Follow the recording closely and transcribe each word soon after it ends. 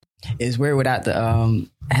It's weird without the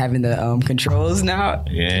having the controls now.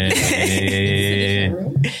 Yeah.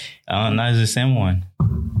 No, it's the same one.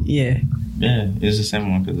 Yeah. Yeah, it's the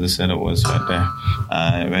same one because the setup was right there.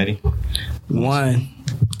 Ready? 1,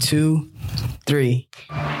 2, 3.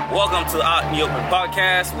 Welcome to the Out in the Open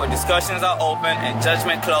podcast, where discussions are open and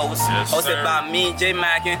judgment closed. Yes, hosted sir. by me, Jay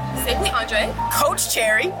Mackin, Simply Andre, Coach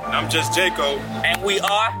Cherry, I'm just Jacob. and we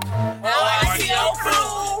are OICO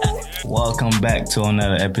Crew. Welcome back to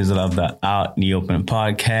another episode of the Out in the Open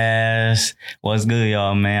podcast. What's good,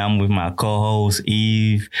 y'all, man? I'm with my co-host,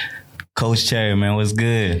 Eve. Coach Cherry, man, what's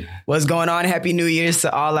good? What's going on? Happy New Year's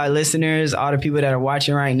to all our listeners, all the people that are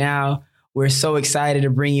watching right now. We're so excited to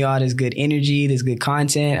bring you all this good energy, this good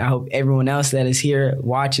content. I hope everyone else that is here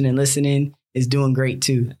watching and listening is doing great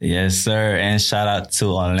too. Yes, sir. And shout out to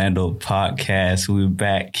Orlando Podcast. We're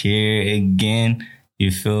back here again. You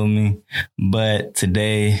feel me? But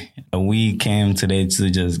today, we came today to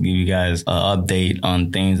just give you guys an update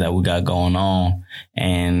on things that we got going on.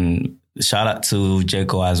 And shout out to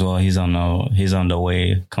Jacob as well. He's on the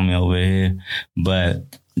way coming over here. But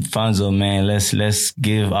Fonzo, man, let's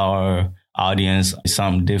give our audience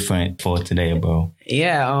something different for today, bro.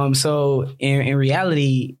 Yeah. So in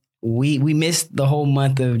reality, we missed the whole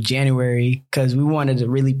month of January because we wanted to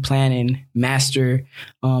really plan and master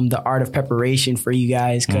the art of preparation for you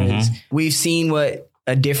guys, because we've seen what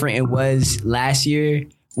a different it was last year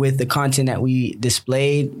with the content that we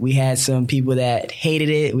displayed. We had some people that hated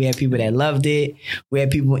it. We had people that loved it. We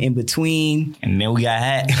had people in between. And then we got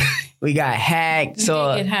hacked. We got hacked.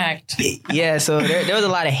 So get hacked. Yeah, so there was a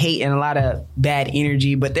lot of hate and a lot of bad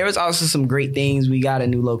energy, but there was also some great things. We got a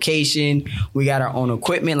new location. We got our own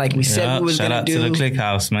equipment like we said we was going to do. Shout out to the Click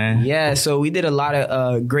House, man. Yeah, so we did a lot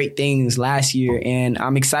of great things last year, and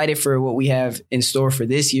I'm excited for what we have in store for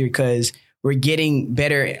this year because we're getting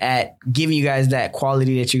better at giving you guys that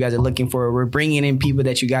quality that you guys are looking for. We're bringing in people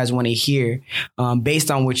that you guys want to hear based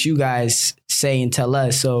on what you guys say and tell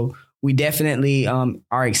us. So we definitely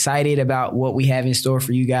are excited about what we have in store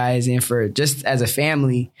for you guys and for just as a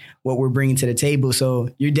family, what we're bringing to the table. So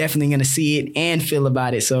you're definitely going to see it and feel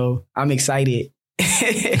about it. So I'm excited.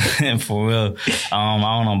 For real. I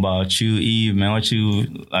don't know about you, Eve, man.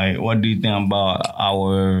 What do you think about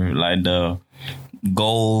our, the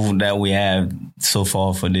goal that we have so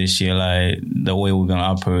far for this year, like the way we're gonna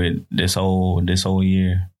operate this whole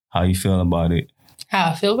year? How you feel about it?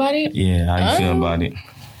 How I feel about it? Yeah, how you feel about it?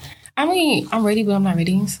 I mean, I'm ready, but I'm not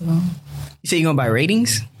ready. So You say you're going to buy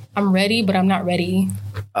ratings? I'm ready, but I'm not ready.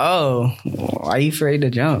 Oh, why are you afraid to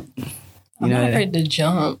jump? I'm not afraid to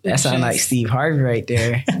jump. That sounds like Steve Harvey right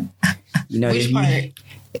there. Which part?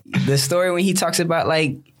 The story when he talks about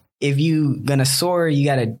if you gonna soar, you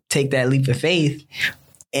gotta take that leap of faith,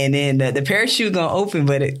 and then the parachute gonna open,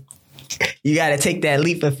 but you gotta take that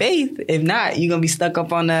leap of faith. If not, you're gonna be stuck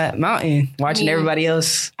up on the mountain watching everybody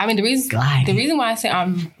else. I mean, the reason why I say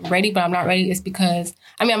I'm ready but I'm not ready is because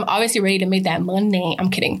I'm obviously ready to make that money.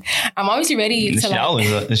 I'm kidding. I'm obviously ready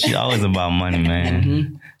to She always about money,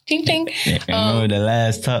 man. Ting ting. Yeah, remember the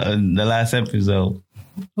last episode?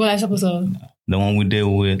 What last episode? The one we did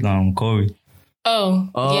with Corey.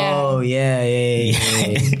 Oh, yeah.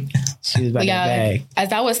 She was about to bag.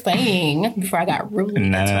 As I was saying before I got rude.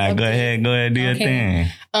 Nah, go ahead, do your thing.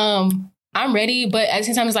 I'm ready, but at the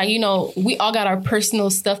same time, it's we all got our personal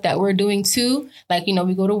stuff that we're doing too.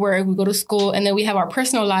 We go to work, we go to school, and then we have our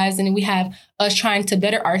personal lives, and then we have us trying to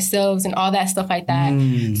better ourselves and all that stuff like that.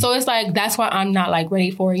 So it's that's why I'm not ready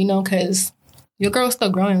for it, because your girl's still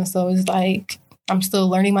growing. So it's I'm still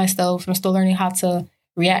learning myself. I'm still learning how to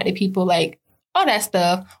react to people, all that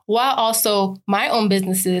stuff, while also my own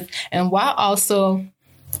businesses and while also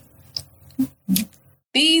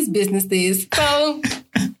these businesses. So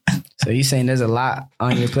you saying there's a lot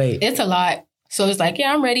on your plate? It's a lot. So it's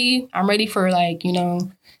I'm ready. I'm ready for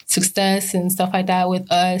success and stuff like that with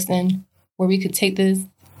us and where we could take this.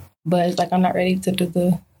 But it's I'm not ready to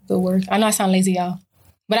do the work. I know I sound lazy, y'all,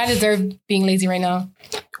 but I deserve being lazy right now.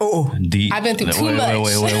 Oh, I've been through too much.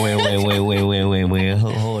 Wait.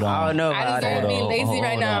 Hold on. I don't know. I deserve being lazy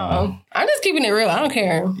right now. I'm just keeping it real. I don't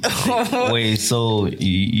care. Wait, so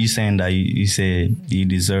you saying that you said you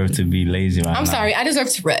deserve to be lazy right now? I'm sorry. I deserve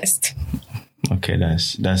to rest. Okay,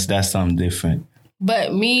 that's something different.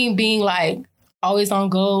 But me being always on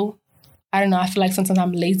go, I don't know. I feel sometimes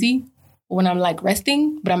I'm lazy when I'm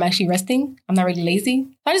resting, but I'm actually resting. I'm not really lazy.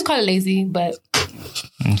 I just call it lazy, but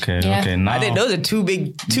Okay. Yeah. Okay. Now I think those are two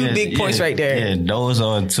big points right there. Yeah, those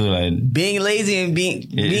are two like Being lazy and being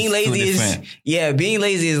lazy two is different. being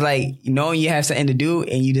lazy is like knowing you have something to do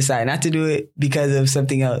and you decide not to do it because of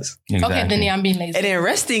something else. exactly. Okay, then yeah, I'm being lazy. And then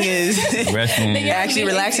resting is Resting. Then you're actually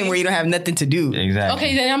relaxing where you don't have nothing to do. Exactly.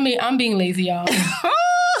 Okay, then I'm being lazy, y'all.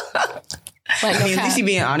 Like, I no mean, at cap. least you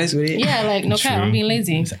being honest with it. Yeah, like no cap. I'm True. being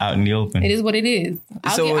lazy. It's out in the open. It is what it is.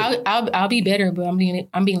 So- I'll be better, but I'm being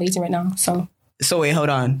lazy right now. So So wait, hold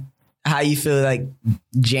on. How you feel like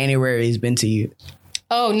January has been to you?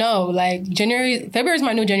 oh no, like February is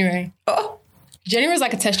my new January. Oh, January is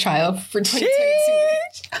like a test trial for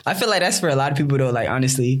 2022. I feel like that's for a lot of people though. Like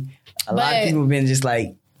honestly, a lot of But- people have been just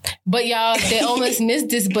like, But y'all, they almost missed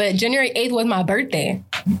this. But January 8th was my birthday.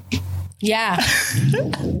 Yeah, wait,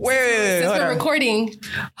 since hold we're on. recording.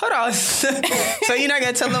 Hold on. So you're not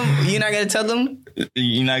gonna tell them? You're not gonna tell them?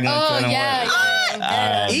 You're not gonna Oh tell them yeah, what.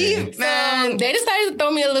 yeah. Eve, man. They decided to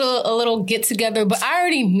throw me a little get together, but I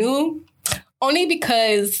already knew, only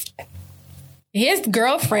because his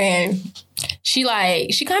girlfriend, she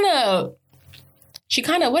kind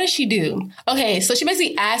of what did she do? Okay, so she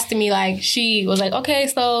basically asked me, like, she was like, okay,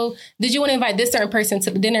 so did you want to invite this certain person to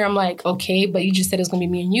the dinner? I'm like, okay, but you just said it was gonna be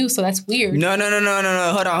me and you, so that's weird. No.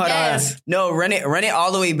 Hold on. Yes. No, run it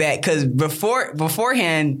all the way back because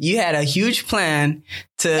beforehand you had a huge plan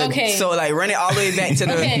to. Okay. So like run it all the way back to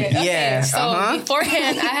the. Okay. Yeah. So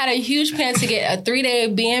beforehand, I had a huge plan to get a 3-day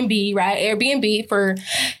B&B, right? Airbnb, for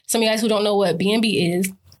some of you guys who don't know what B&B is.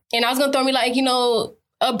 And I was going to throw me like,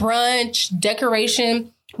 a brunch,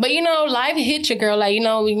 decoration. But, life hit your girl, like,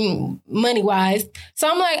 money wise. So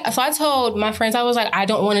I told my friends, I was like, I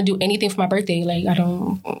don't want to do anything for my birthday. Like, I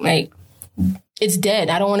don't, like, it's dead.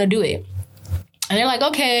 I don't want to do it. And they're like,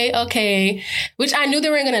 okay. Which I knew they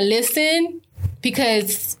weren't going to listen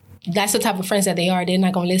because that's the type of friends that they are. They're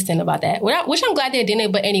not going to listen about that. Which I'm glad they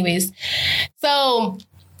didn't. But anyways, so,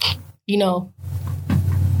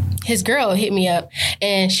 his girl hit me up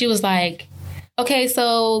and she was like, okay,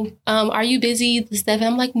 so are you busy? Stuff.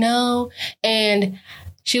 I'm like, no. And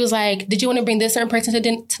she was like, did you want to bring this certain person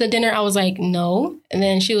to the dinner? I was like, no. And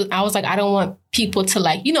then I was like, I don't want people to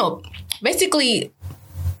like, basically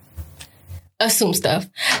assume stuff.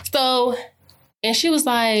 So, and she was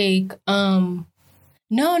like, no,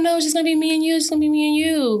 it's just gonna be me and you. It's gonna be me and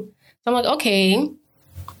you. So I'm like,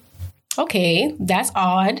 okay, that's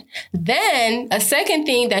odd. Then a second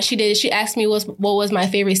thing that she did, she asked me what was my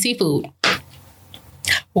favorite seafood.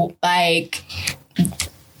 Like,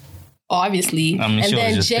 obviously. I mean, and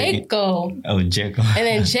then Jaco. And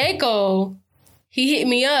then Jaco, he hit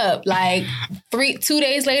me up like 2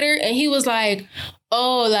 days later and he was like,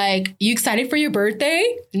 oh, like, you excited for your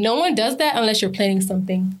birthday? No one does that unless you're planning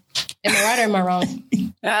something. Am I right or am I wrong?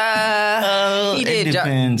 He did. It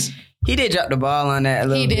depends. He did drop the ball on that a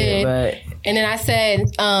little bit, but And then I said,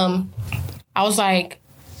 I was like,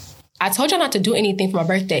 I told y'all not to do anything for my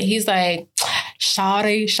birthday. He's like,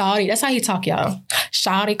 Shawty. That's how he talk, y'all.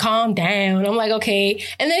 Shawty, calm down. I'm like, okay.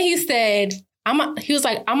 And then he said, he was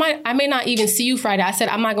like, I may not even see you Friday. I said,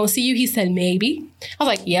 I'm not going to see you. He said, maybe. I was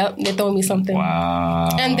like, yep, they're throwing me something. Wow.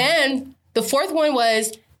 And then the fourth one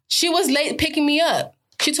was, she was late picking me up.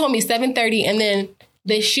 She told me 7:30 and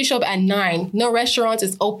then she showed up at 9. No restaurants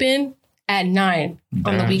is open at 9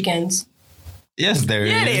 on the weekends. Yes, there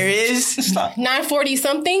is. yeah, there is. Stop. 9:40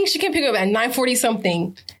 something. She can pick up at 9:40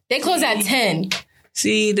 something. They close at 10.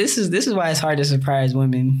 See, this is why it's hard to surprise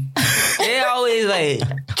women. They're always like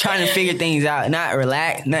trying to figure things out, not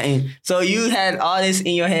relax, nothing. So you had all this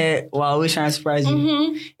in your head while we were trying to surprise you.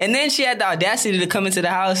 Mm-hmm. And then she had the audacity to come into the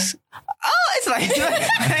house. Oh, it's like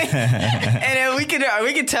and then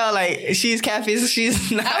we could tell like she's catfish.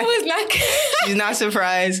 She's not. I was not. She's not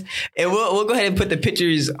surprised. And we'll go ahead and put the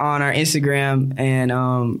pictures on our Instagram and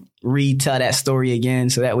retell that story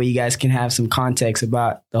again, so that way you guys can have some context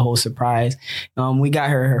about the whole surprise. We got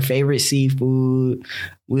her favorite seafood.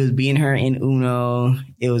 We was beating her in Uno.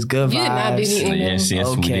 It was good vibes. You did not beat me in Uno. Yes, we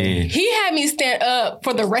Okay. did. He had me stand up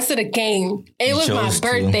for the rest of the game. It was my chose to.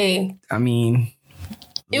 birthday. I mean,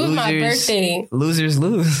 It was my birthday. Losers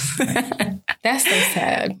lose. That's so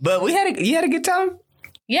sad. But you had a good time.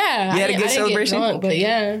 Yeah, You had a good I didn't celebration? Get drunk, but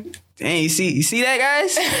yeah, Dang, you see that,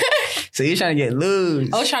 guys? So you're trying to get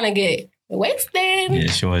loose. I was trying to get wasted. Yeah,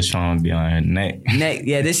 she was trying to be on her neck.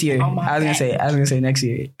 This year. On my I was gonna say next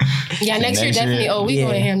year. Yeah, next year Next year? definitely. Oh, we Yeah.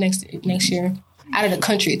 going ham next year. Out of the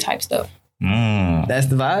country type stuff. That's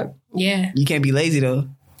the vibe. Yeah, You can't be lazy though.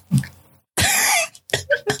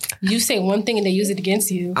 you say one thing and they use it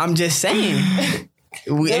against you. I'm just saying.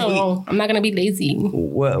 No, I'm not gonna be lazy.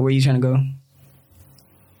 Where you trying to go?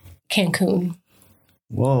 Cancun.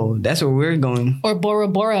 Whoa, that's where we're going. Or Bora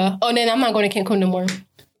Bora. Oh, then I'm not going to Cancun no more.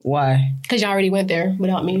 Why? Because y'all already went there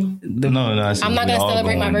without me. No, I said I'm not we going to all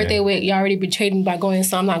celebrate my birthday there. with y'all already betrayed me by going,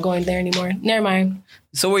 so I'm not going there anymore. Never mind.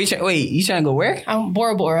 So where you you trying to go where? I'm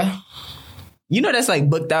Bora Bora. You know that's like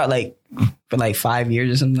booked out like for like 5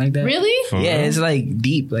 years or something like that. Really? For Yeah, real? it's like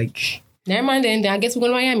deep. Like Never mind then. I guess we're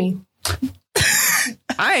going to Miami.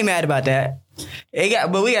 I ain't mad about that.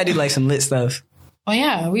 But we gotta do like some lit stuff. Oh,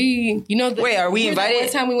 yeah. Wait, Are we invited? One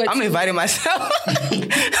time we went I'm inviting myself.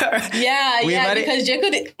 Yeah, We invited? because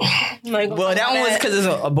Jacob did. Well, that one was because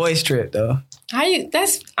it's a boys trip though.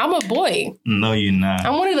 I'm a boy. No, you're not.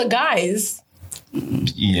 I'm one of the guys.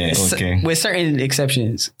 Yeah, okay. With certain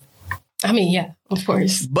exceptions. I mean, yeah, of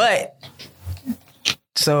course. But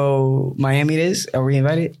so Miami it is. Are we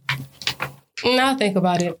invited? Now think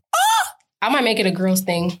about it. I might make it a girls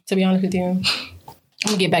thing, to be honest with you. I'm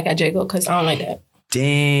gonna get back at Jacob because I don't like that.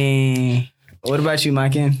 Dang. What about you,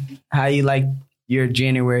 Maiken? How you like your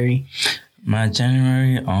January? My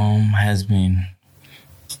January has been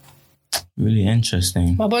really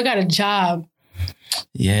interesting. My boy got a job.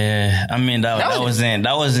 Yeah, I mean that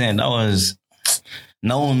was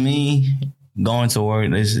knowing me going to work.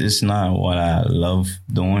 It's not what I love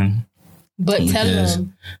doing. But tell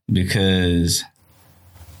him. Because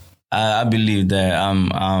I believe that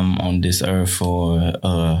I'm on this earth for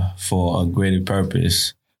a greater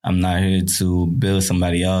purpose. I'm not here to build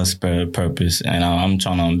somebody else's purpose, and I'm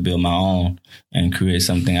trying to build my own and create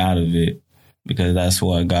something out of it, because that's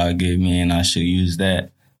what God gave me, and I should use that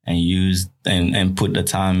and put the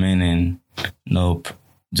time in and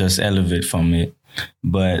just elevate from it.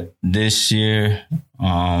 But this year,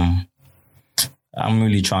 I'm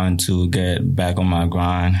really trying to get back on my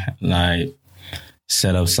grind, like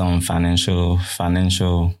set up some financial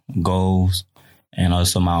goals, and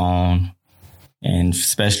also my own, and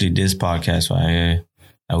especially this podcast right here,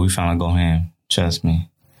 that we finna go ham. Trust me.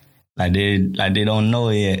 Like they don't know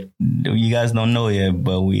it yet. You guys don't know it yet,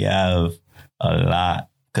 but we have a lot.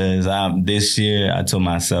 Cause this year I told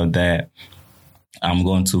myself that I'm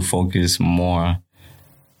going to focus more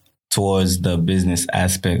towards the business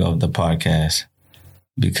aspect of the podcast,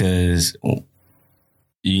 because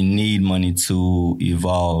you need money to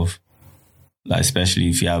evolve, like especially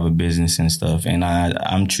if you have a business and stuff. And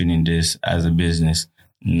I'm treating this as a business,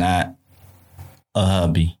 not a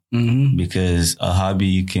hobby, because a hobby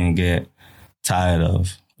you can get tired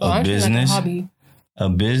of. I'm business, like a hobby. A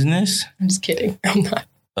business. I'm just kidding. I'm not.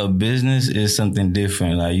 A business is something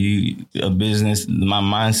different. Like a business, my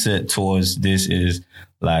mindset towards this is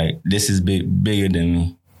like, this is bigger than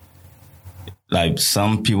me. Like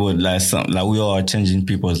some people, like we all are changing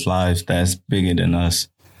people's lives that's bigger than us.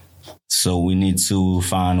 So we need to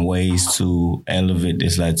find ways to elevate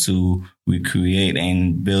this, like to recreate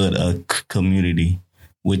and build a community,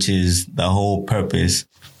 which is the whole purpose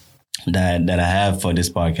that I have for this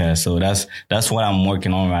podcast. So that's what I'm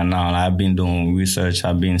working on right now. I've been doing research.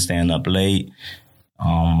 I've been staying up late.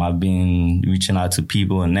 I've been reaching out to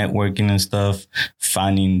people and networking and stuff,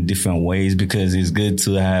 finding different ways, because it's good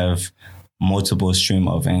to have multiple stream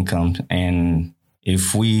of income. And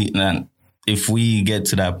if we get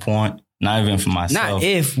to that point, not even for myself. Not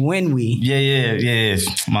if, when we. Yeah.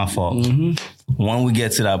 My fault. When we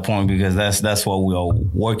get to that point, because that's what we are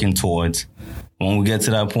working towards. When we get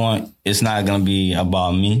to that point, it's not going to be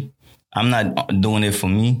about me. I'm not doing it for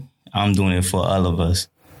me. I'm doing it for all of us.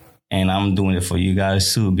 And I'm doing it for you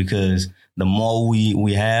guys too, because the more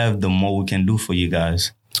we have, the more we can do for you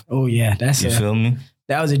guys. Oh yeah, You feel me?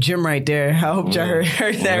 That was a gym right there. I hope y'all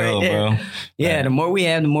heard that Real, right there. bro. Yeah, the more we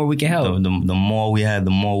have, the more we can help. The more we have,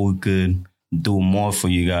 the more we could do more for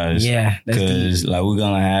you guys. Yeah, that's because like we're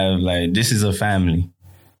gonna have, like, this is a family.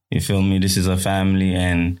 You feel me? This is a family,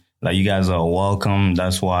 and like you guys are welcome.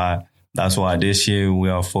 That's why this year we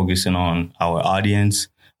are focusing on our audience,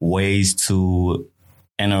 ways to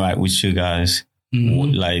interact with you guys,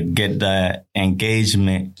 like get that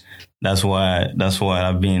engagement. That's why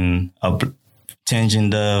I've been changing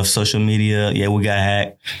the social media. Yeah, we got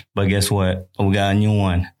hacked, but guess what? We got a new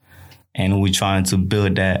one, and we're trying to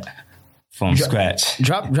build that from scratch.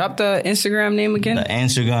 Drop the Instagram name again. The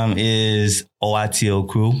Instagram is OITO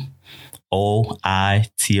Crew.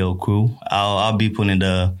 OITO Crew. I'll be putting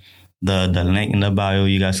the link in the bio.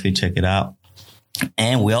 You guys can check it out.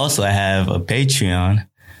 And we also have a Patreon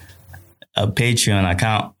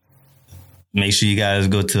account. Make sure you guys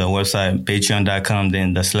go to the website, patreon.com,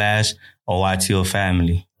 then the /OITO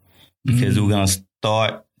family. Because we're going to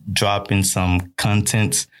start dropping some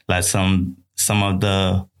content, like some of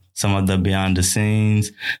the behind the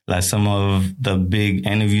scenes, like some of the big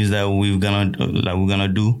interviews that we're gonna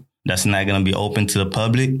do. that's not going to be open to the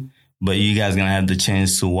public, but you guys going to have the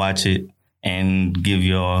chance to watch it and give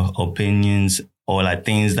your opinions or like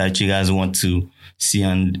things that you guys want to see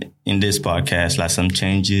in this podcast, like some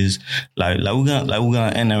changes, like we're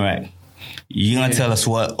gonna interact. You're gonna tell us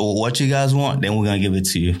what you guys want, then we're gonna give it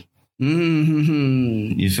to you.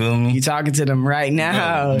 Mm-hmm. You feel me? You talking to them right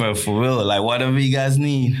now, bro, for real. Like whatever you guys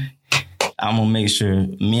need, I'm gonna make sure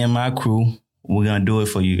me and my crew, we're gonna do it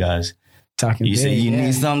for you guys. Talking. You say you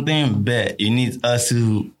need something, bet. You need us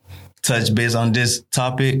to touch base on this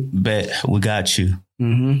topic, bet. We got you.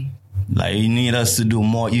 Mm-hmm. Like you need us to do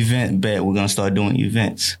more events, bet. We're gonna start doing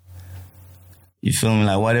events. You feel me?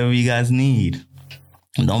 Like whatever you guys need.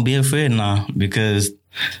 Don't be afraid now, because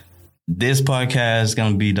this podcast is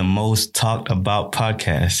gonna be the most talked about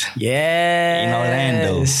podcast. Yeah. In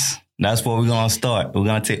Orlando. That's where we're gonna start. We're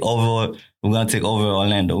gonna take over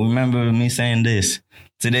Orlando. Remember me saying this.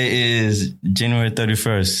 Today is January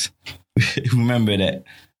 31st. Remember that.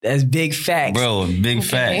 That's big facts. Bro, big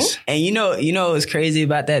facts. And you know what's crazy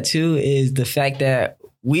about that too is the fact that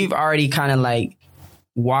we've already kind of like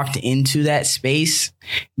walked into that space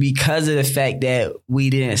because of the fact that we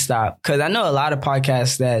didn't stop. Because I know a lot of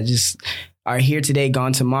podcasts that just are here today,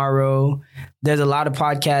 gone tomorrow. There's a lot of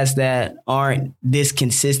podcasts that aren't this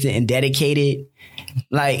consistent and dedicated.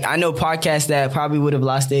 Like I know podcasts that probably would have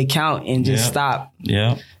lost their account and just stopped.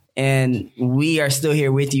 Yeah. And we are still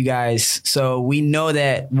here with you guys. So we know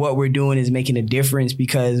that what we're doing is making a difference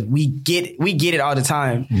because we get it all the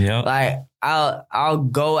time. Yeah. Like I'll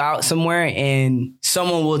go out somewhere and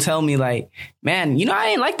someone will tell me like, man, I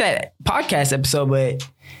didn't like that podcast episode, but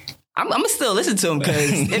I'm gonna still listen to them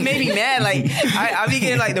because it made me mad. Like I be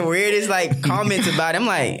getting like the weirdest like comments about it. I'm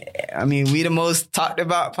like, I mean, we the most talked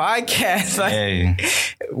about podcast, like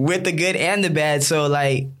with the good and the bad. So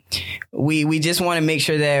like we just want to make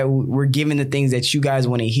sure that we're giving the things that you guys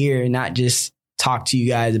want to hear, not just talk to you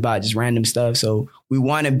guys about just random stuff. So we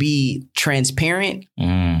want to be transparent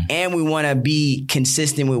and we want to be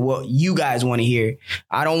consistent with what you guys want to hear.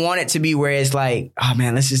 I don't want it to be where it's like, oh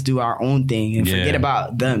man, let's just do our own thing and forget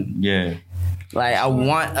about them. Yeah. Like I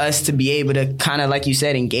want us to be able to kind of, like you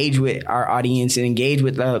said, engage with our audience and engage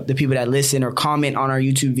with the people that listen or comment on our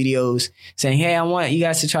YouTube videos saying, hey, I want you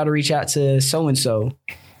guys to try to reach out to so-and-so.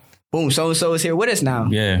 Boom, so-and-so is here with us now.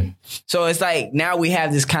 Yeah. So it's like now we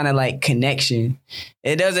have this kind of like connection.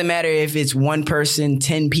 It doesn't matter if it's one person,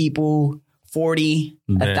 10 people, 40,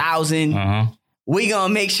 1,000. We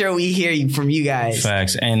gonna make sure we hear from you guys.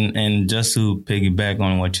 Facts. And just to piggyback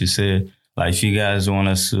on what you said, like if you guys want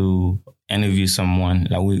us to interview someone,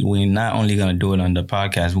 like we're not only gonna do it on the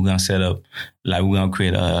podcast, we're gonna set up, like we're gonna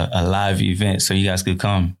create a live event so you guys could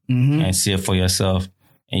come and see it for yourself.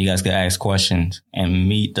 And you guys can ask questions and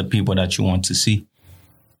meet the people that you want to see.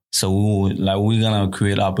 So we're gonna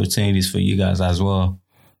create opportunities for you guys as well.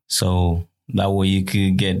 So that way you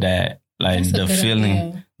could get that, like the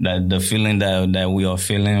feeling that we are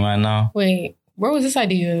feeling right now. Wait, where was this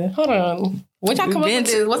idea? Hold on. What y'all come up with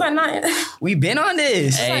this? Was I not? We've been on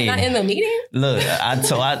this. Was I not in the meeting? Look,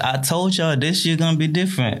 I told y'all this year gonna be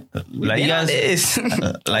different. Like you guys, you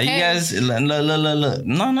guys, look.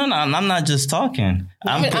 No. I'm not just talking.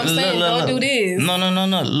 I'm saying don't do this.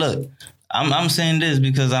 No. Look, I'm saying this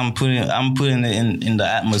because I'm putting it in the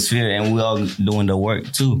atmosphere, and we all doing the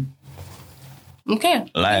work too. Okay.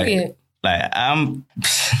 Like I'm.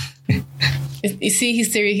 You see,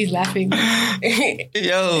 he's serious. He's laughing.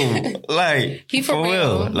 Yo, like he for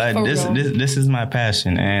real. Like this is my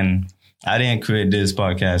passion, and I didn't create this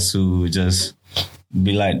podcast to just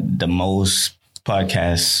be like the most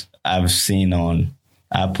podcasts I've seen on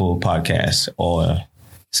Apple Podcasts or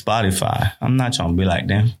Spotify. I'm not trying to be like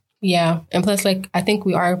them. Yeah, and plus, like I think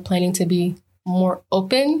we are planning to be more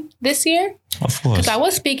open this year. Of course, because I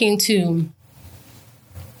was speaking to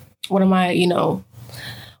one of my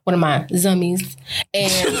zummies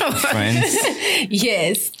and friends.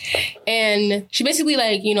 Yes. And she basically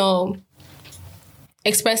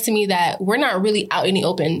expressed to me that we're not really out in the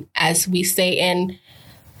open as we say. And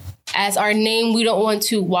as our name, we don't want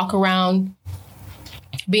to walk around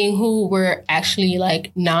being who we're actually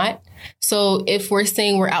not. So if we're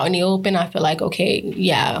saying we're out in the open, I feel like, okay,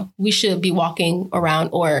 yeah, we should be walking around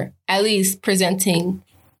or at least presenting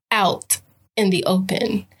out in the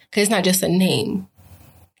open. Because it's not just a name.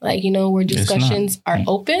 Where discussions are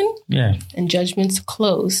open and judgments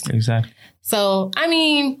closed. Exactly. So, I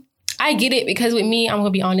mean, I get it because with me, I'm going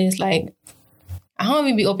to be honest, I don't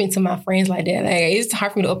even be open to my friends like that. It's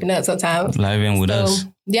hard for me to open up sometimes. Not even with us.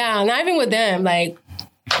 Yeah, not even with them.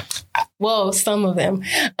 Some of them.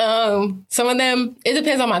 Some of them, it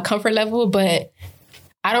depends on my comfort level, but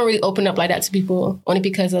I don't really open up like that to people only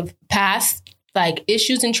because of past like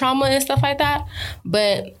issues and trauma and stuff like that.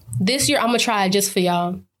 But this year I'm gonna try just for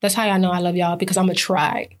y'all. That's how y'all know I love y'all, because I'm gonna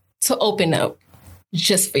try to open up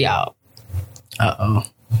just for y'all.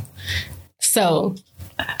 So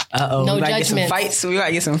no we might judgment. get some fights. We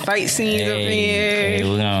might get some fight scenes up in here. Hey,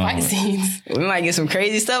 we're gonna, Fight scenes. We might get some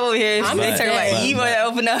crazy stuff over here. I'm They just talking about saying. Eva that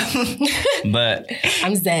open up. but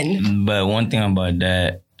I'm zen. But one thing about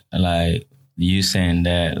that, like you saying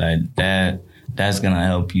that, like that's gonna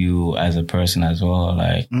help you as a person as well.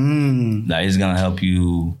 Like, like it's gonna help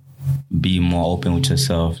you be more open with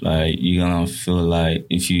yourself. Like you're gonna feel like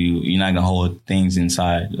if you're not gonna hold things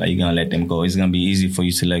inside, like you're gonna let them go. It's gonna be easy for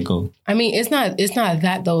you to let go. I mean, it's not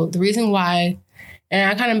that though. The reason why,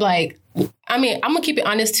 and I kind of like, I mean, I'm gonna keep it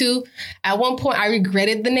honest too. At one point, I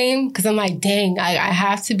regretted the name because I'm like, dang, I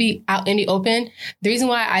have to be out in the open. The reason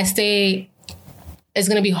why I stay, it's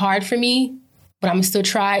gonna be hard for me, but I'm gonna still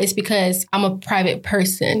try, is because I'm a private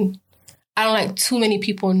person. I don't like too many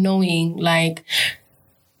people knowing like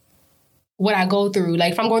what I go through.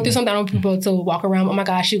 Like if I'm going through something, I don't want people to walk around, oh my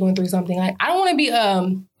gosh, she's going through something. Like I don't want to be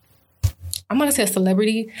I'm not gonna say a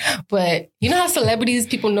celebrity, but you know how celebrities,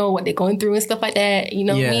 people know what they're going through and stuff like that. You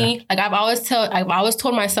know me? Like I've always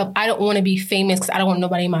told myself I don't want to be famous because I don't want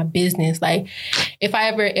nobody in my business. Like if I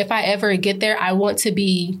ever get there, I want to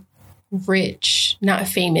be rich, not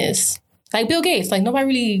famous. Like Bill Gates. Like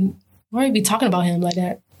nobody really be talking about him like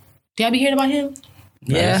that. Do y'all be hearing about him?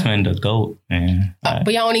 Yeah, that's been the GOAT, man.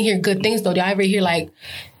 But y'all only hear good things though. Do y'all ever hear like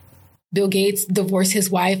Bill Gates divorced his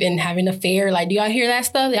wife and having an affair? Like, do y'all hear that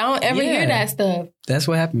stuff? Y'all don't ever hear that stuff. That's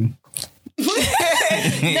what happened. No,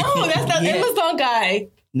 that's not Amazon guy.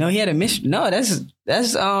 No, he had a mistress. No,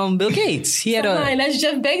 that's Bill Gates. He had Fine, that's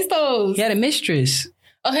Jeff Bezos. he had a mistress.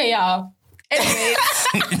 Okay, y'all. Anyways.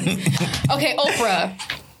 Okay, Oprah.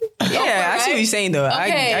 Yeah, I see what you're saying though.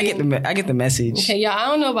 Okay. I get the message. Okay, y'all, I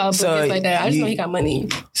don't know about Bill Gates like that. I just know he got money.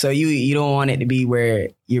 So you don't want it to be where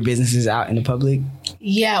your business is out in the public?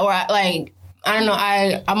 Yeah, or I don't know.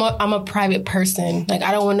 I'm a private person. Like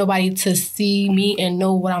I don't want nobody to see me and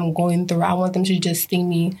know what I'm going through. I want them to just see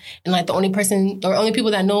me. And like the only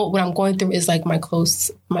people that know what I'm going through is like my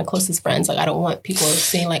closest friends. Like I don't want people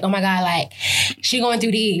saying like, oh my God, like she going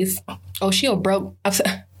through these. Oh, she a broke.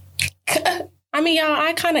 I mean, y'all,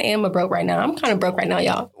 I kind of am a broke right now. I'm kind of broke right now,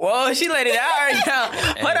 y'all. Whoa, she let it out right now.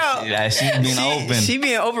 Hold on. Yeah, she's being open. She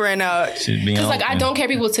being open right now. She's being Because open. like I don't care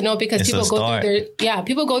people to know because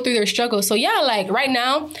people go through their struggles. So yeah, like right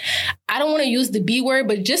now, I don't want to use the B word,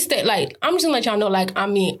 but just that, like I'm just gonna let y'all know, like I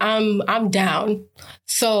mean, I'm down.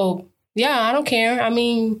 So yeah, I don't care. I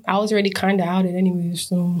mean, I was already kind of outed anyway,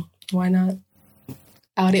 so why not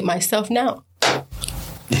out it myself now?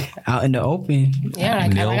 Out in the open. Yeah,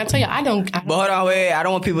 like I tell you, I don't. But hold on, wait. I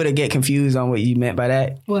don't want people to get confused on what you meant by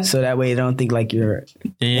that. What? So that way they don't think like you're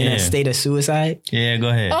in a state of suicide. Yeah, go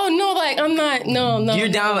ahead. Oh no, like I'm not. No. You're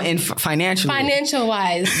down in financially. Financial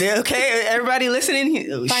wise. Okay, everybody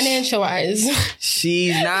listening. Financial wise.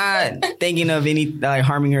 She's not thinking of any like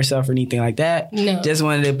harming herself or anything like that. No. Just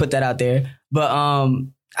wanted to put that out there. But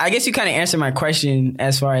I guess you kind of answered my question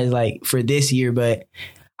as far as like for this year, but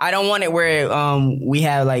I don't want it where we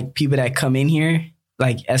have like people that come in here,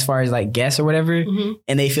 like as far as like guests or whatever,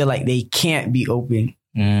 and they feel like they can't be open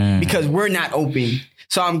because we're not open.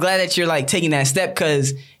 So I'm glad that you're like taking that step,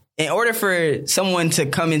 because in order for someone to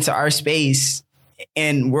come into our space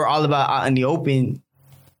and we're all about out in the open,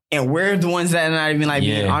 and we're the ones that are not even like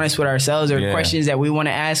being honest with ourselves or questions that we want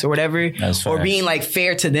to ask or whatever, or being like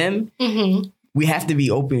fair to them, we have to be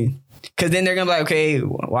open. Because then they're going to be like, okay,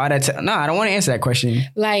 why did no, I don't want to answer that question.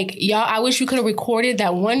 Like, y'all, I wish we could have recorded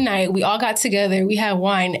that one night. We all got together. We had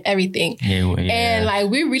wine, everything. Yeah. And, like,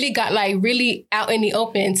 we really got, like, really out in the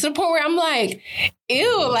open to the point where I'm like,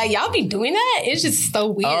 ew, like, y'all be doing that? It's just so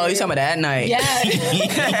weird. Oh, you talking about that night? Yeah.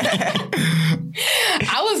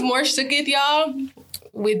 I was more shook at y'all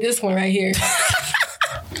with this one right here.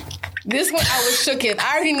 This one, I was shooketh.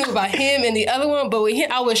 I already knew about him and the other one, but with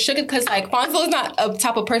him, I was shooketh because, like, Fonzo's not a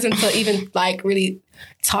type of person to even, like, really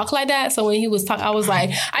talk like that. So when he was talking, I was like,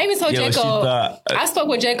 I even told Jenko, I spoke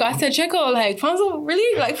with Jenko. I said, Jenko, like, Fonzo,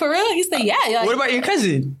 really? Like, for real? He said, yeah. Like, what about your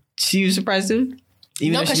cousin? She was surprised too?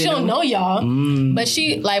 Even no, because she don't know y'all. But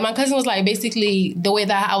she, like, my cousin was like, basically, the way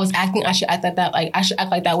that I was acting, I should act like that. Like, I should act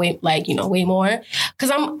like that way, like, you know, way more. Because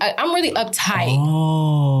I'm really uptight.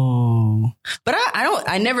 Oh. But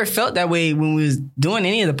I never felt that way when we was doing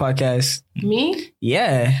any of the podcasts. Me?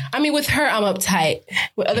 Yeah. I mean, with her, I'm uptight.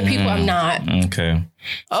 With other people, I'm not. Okay.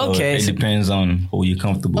 So okay. It depends on who you're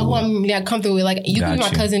comfortable with. Who I'm comfortable with. Like, you can be my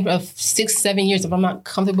cousin of 6-7 years. If I'm not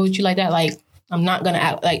comfortable with you like that, like, I'm not going to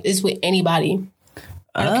act like this with anybody.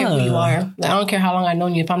 I don't care who you are. Like, I don't care how long I've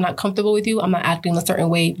known you. If I'm not comfortable with you, I'm not acting a certain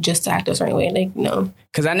way just to act a certain way. Like, no.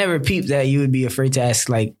 Because I never peeped that you would be afraid to ask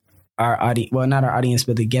like our audience, well, not our audience,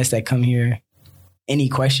 but the guests that come here, any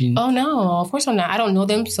question. Oh, no. Of course I'm not. I don't know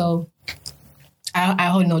them, so I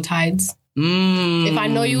hold no tides. If I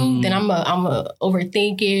know you, then I'm a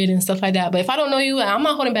overthink it and stuff like that. But if I don't know you, I'm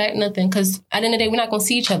not holding back nothing because at the end of the day, we're not going to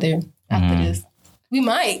see each other after this. We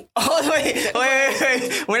might. Oh, wait.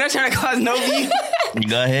 We're not trying to cause no beef.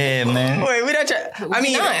 Go ahead, man. Wait, we're not trying. I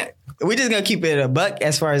mean, we're just going to keep it a buck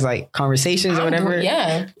as far as like conversations or whatever.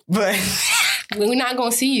 Yeah. But we're not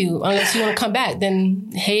going to see you unless you want to come back.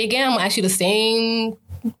 Then, hey, again, I'm going to ask you the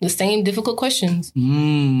same difficult questions.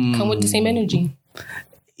 Come with the same energy.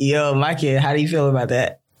 Yo, my kid, how do you feel about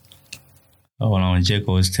that? Hold on, Jacob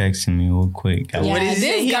was texting me real quick. What is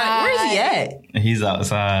this guy? Where is he at? He's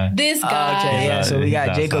outside. This guy. Okay, yeah. So we got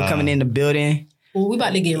He's Jacob outside. coming in the building. Well, we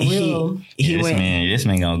about to get real. This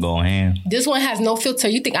man gonna go ham. This one has no filter.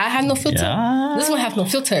 You think I have no filter? Yeah. This one has no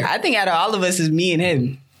filter. I think out of all of us is me and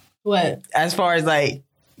him. What? As far as like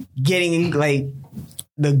getting like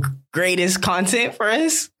the greatest content for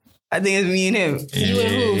us, I think it's me and him. You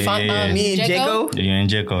and who? Me and Jacob. You and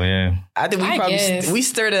Jacob, yeah. I think we guess. we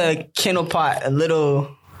stirred a Kindle pot a little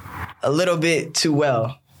bit too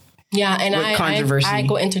well. Yeah, and With controversy. I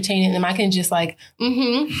go entertain it, and I can just like,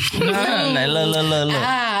 Look.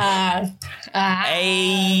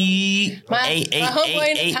 Hey,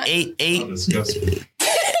 homeboy.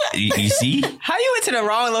 You see? How you went to the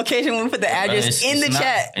wrong location when we put the address in the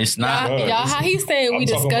chat? It's not. Y'all, how he's saying we I'm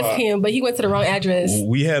talking discussed about- him, but he went to the wrong address.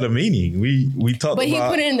 We had a meeting. We talked But he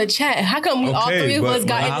about. put it in the chat. How come we all three of us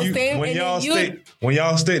got in the same? When and y'all then you, when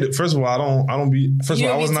y'all stated, first of all, I don't be. First You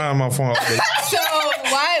of all, I don't was be- not on my phone all day. so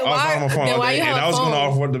why I was not on my phone then all why day, you and have I was a going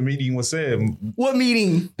phone? off what the meeting was said. What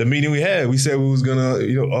meeting? The meeting we had, we said we was gonna,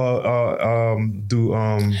 do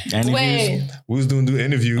Interviews. Wait, we was doing do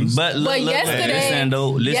interviews. But look, but yesterday,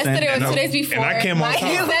 listen. yesterday or And 2 days before, and I came on Mike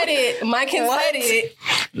time. said it. Mike said it.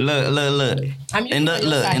 Look. I'm In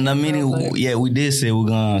the meeting, yeah, we did say we're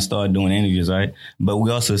gonna start doing interviews, right? But we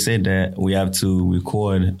also said that we have to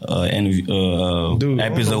record interview Dude, I don't know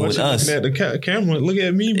episode what with you us. looking at the camera. Look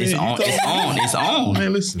at me, man. It's You on. talking- It's on.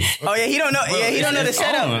 Man, listen. Oh yeah, he don't know. Yeah, he don't know the It's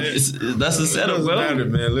setup. on. That's the It setup, doesn't bro. matter,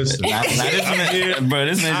 man. Listen. Nah, this man, bro,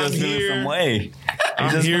 this man I'm just feeling here. some way.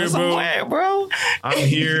 I'm Just here, feeling some bro. way, bro. I'm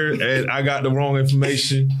here and I got the wrong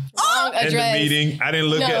information Wrong in the address. meeting. I didn't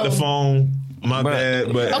look No. at the phone. My Bro.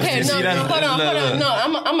 bad, but Okay, You no, see that? hold on.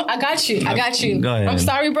 No, I got you. Go ahead. I'm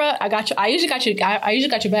sorry, bro. I got you. I usually got you. I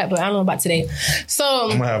usually got your back, but I don't know about today.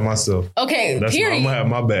 So, I'm gonna have myself. okay, I'm period. gonna have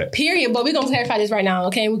my back. Period. But we're gonna clarify this right now,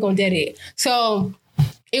 okay? We're gonna dead it. So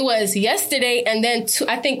it was yesterday, and then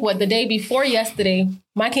I think the day before yesterday,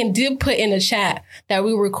 Mike did put in the chat that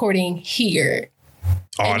we were recording here.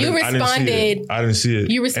 Oh, And you I didn't see responded. it. I didn't see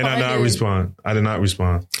it. You And I did not responded. respond. I did not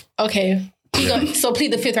respond. Okay. So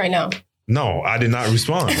plead the fifth right now. No, I did not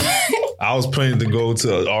respond. I was planning to go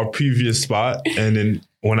to our previous spot, and then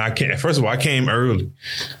when I came, first of all, I came early.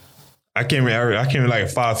 I came in like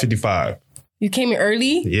at 5:55. You came in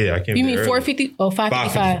early? Yeah, I came. You in mean early. 4:50? Oh,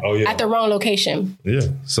 5:55. Oh, yeah. At the wrong location. Yeah.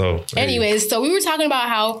 So, hey. Anyways, so we were talking about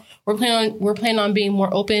how we're planning on being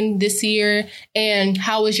more open this year, and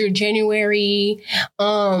how was your January?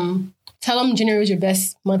 Tell them January was your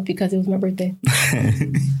best month because it was my birthday.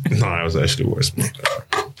 No, it was actually the worst month.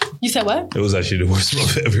 You said what? It was actually the worst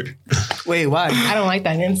month ever. Wait, why? I don't like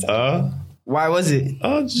that answer. Why was it?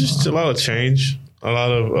 Just a lot of change, a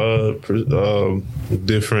lot of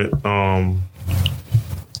different, I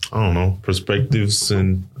don't know, perspectives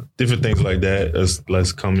and different things like that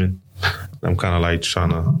that's coming. I'm kind of like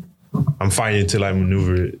I'm fighting till I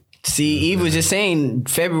maneuver it. See, Eve was just saying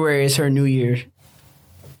February is her new year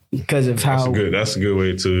because of how. That's a good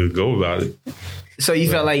way to go about it. So you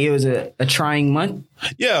felt like it was a trying month?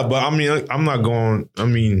 Yeah, but I mean, I'm not going. I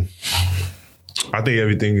mean, I think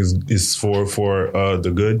everything is for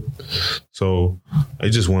the good. So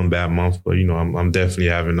it's just one bad month, but I'm definitely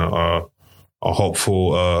having a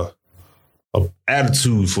hopeful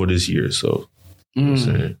attitude for this year. So, you know what I'm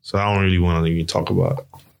saying? So I don't really want to even talk about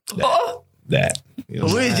that. You know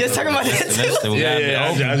what I'm We saying? was just talking about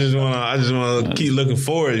that too. I just want to keep looking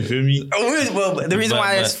forward. You feel me? Well, the reason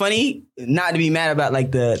why it's funny not to be mad about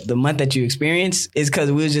like the month that you experienced is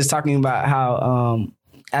because we was just talking about how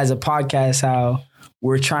as a podcast how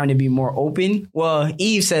we're trying to be more open. Well,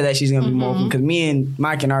 Eve said that she's gonna be more open because me and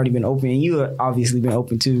Mike had already been open, and you have obviously been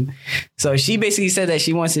open too. So she basically said that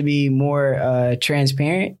she wants to be more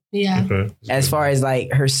transparent Yeah. Okay. as far as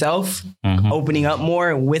like herself. opening up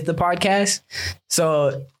more with the podcast.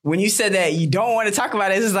 So when you said that you don't want to talk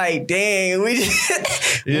about it, it's like, dang, we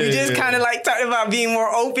just kind of like talked about being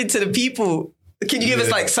more open to the people. Can you give us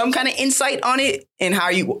like some kind of insight on it and how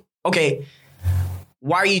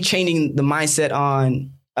why are you changing the mindset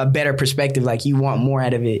on a better perspective? Like you want more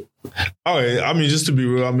out of it. Oh, I mean, just to be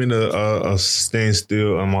real, I'm in a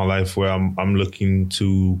standstill in my life where I'm looking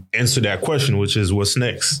to answer that question, which is what's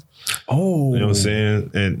next. Oh, you know what I'm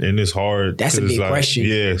saying? And it's hard. That's a big question.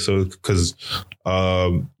 Yeah. So, cause,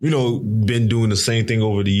 been doing the same thing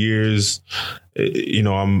over the years. You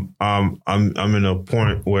know, I'm in a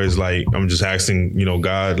point where it's like, I'm just asking,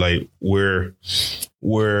 God, like what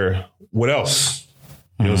else?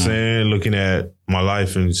 You know what I'm saying? Looking at my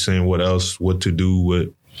life and saying what else, what to do,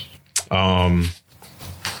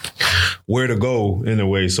 where to go in a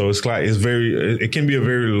way. So it's like, it can be a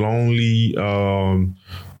very lonely,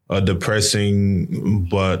 depressing,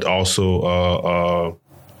 but also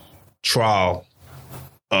trial,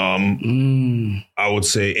 I would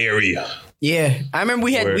say area. Yeah. I remember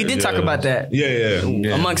we did talk about that. Yeah.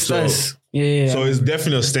 Amongst us. Yeah. So it's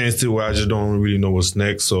definitely a standstill where I just don't really know what's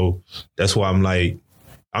next. So that's why I'm like,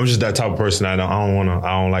 I'm just that type of person. I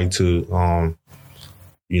don't like to,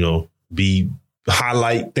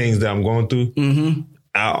 highlight things that I'm going through. Mm-hmm.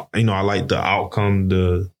 I like the outcome,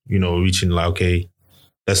 reaching like, okay,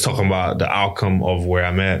 let's talk about the outcome of where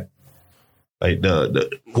I'm at. Like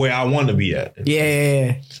the where I want to be at.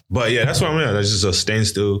 Yeah. But yeah, that's where I'm at. That's just a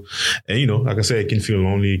standstill. And like I said, it can feel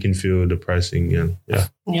lonely, it can feel depressing, and yeah.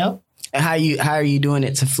 Yep. And how are you doing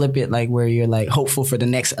it to flip it, like where you're like hopeful for the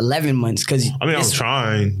next 11 months? Because I'm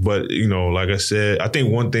trying, but like I said, I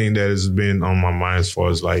think one thing that has been on my mind as far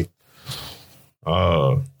as like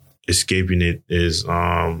escaping it is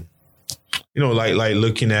like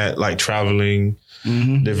looking at like traveling,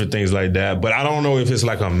 different things like that. But I don't know if it's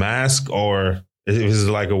like a mask or if it's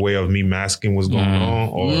like a way of me masking what's going on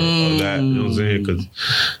or that. You know what I'm saying? Because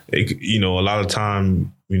a lot of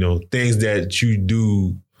time, things that you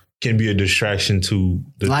do can be a distraction to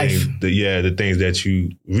the life. The things that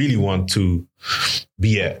you really want to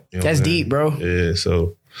be at. That's deep, bro. Yeah.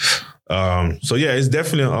 So yeah, it's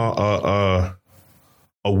definitely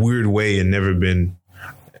a weird way and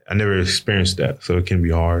I never experienced that. So it can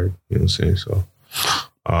be hard. You know what I'm saying? So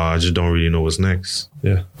I just don't really know what's next.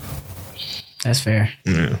 Yeah. That's fair.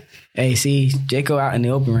 Yeah. Hey, see, Jaco out in the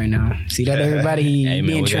open right now. See that, everybody?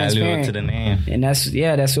 Being transparent. To the name. And that's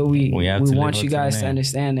what we want you guys to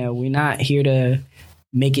understand, that we're not here to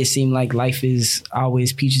make it seem like life is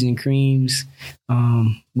always peaches and creams.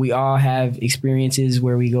 We all have experiences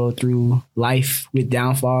where we go through life with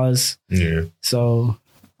downfalls. Yeah. So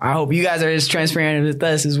I hope you guys are as transparent with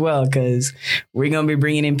us as well, because we're going to be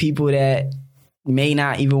bringing in people that may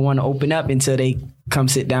not even want to open up until they come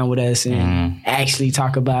sit down with us and actually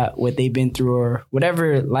talk about what they've been through or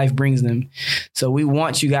whatever life brings them. So we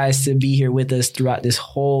want you guys to be here with us throughout this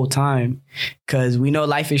whole time, because we know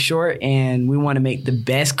life is short and we want to make the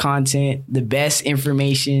best content, the best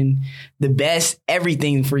information, the best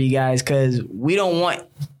everything for you guys, because we don't want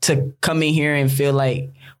to come in here and feel like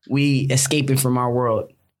we escaping from our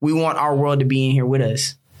world. We want our world to be in here with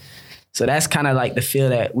us. So that's kind of like the feel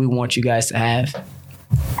that we want you guys to have.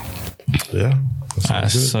 Yeah.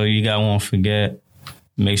 So you guys won't forget,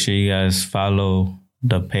 make sure you guys follow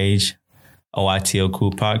the page OITO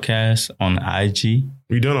Crew Podcast on IG.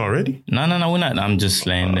 We done already? No, we're not. I'm just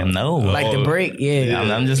letting them know. Like the break, yeah.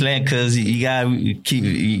 I'm just letting, because you have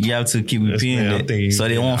to keep repeating it so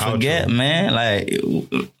they won't forget, man. Like,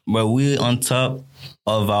 but we on top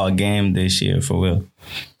of our game this year, for real.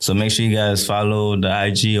 So make sure you guys follow the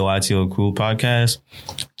IG OITO Crew Podcast.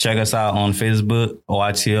 Check us out on Facebook,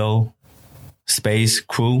 OITO Space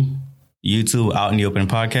Crew, YouTube Out in the Open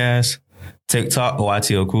Podcast, TikTok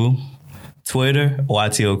OITO Crew, Twitter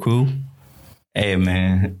OITO Crew. Hey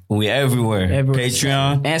man, we everywhere.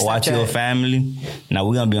 Patreon, OITO Family. Now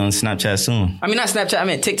we're gonna be on Snapchat soon. I mean, not Snapchat, I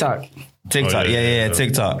meant TikTok. TikTok, yeah,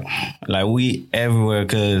 TikTok. Like we everywhere,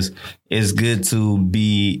 because it's good to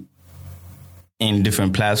be in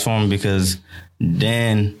different platforms, because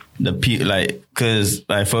then the people because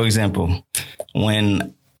for example,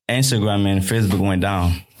 when Instagram and Facebook went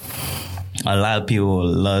down, a lot of people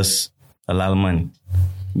lost a lot of money,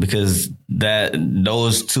 because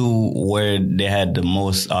those two where they had the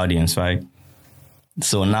most audience, right?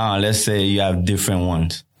 So now let's say you have different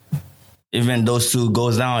ones. Even those two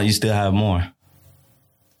goes down, you still have more.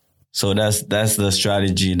 So that's the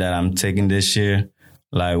strategy that I'm taking this year.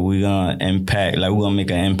 Like we're gonna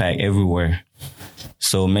make an impact everywhere.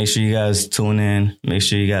 So make sure you guys tune in. Make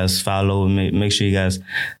sure you guys follow. Make sure you guys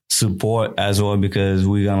support as well, because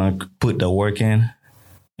we're going to put the work in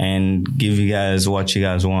and give you guys what you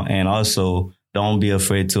guys want. And also, don't be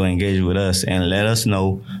afraid to engage with us and let us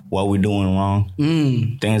know what we're doing wrong,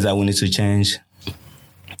 things that we need to change,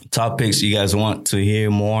 topics you guys want to hear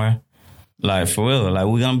more. Like, for real, like,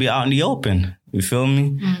 we're going to be out in the open. You feel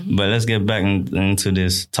me? But let's get back into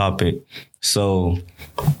this topic. So,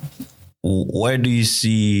 where do you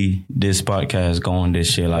see this podcast going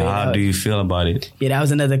this year? Like, how do you feel about it? Yeah, that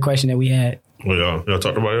was another question that we had. Well, y'all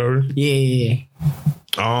talked about it already? Yeah.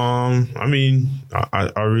 I mean,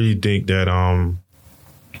 I really think that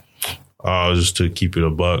just to keep it a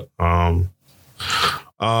buck,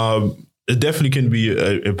 it definitely can be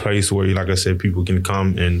a place where, like I said, people can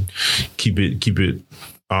come and keep it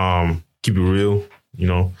real, you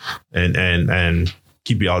know, and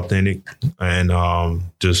keep it authentic, and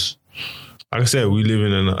just like I said, we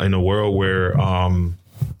live in a world where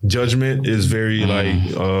judgment is very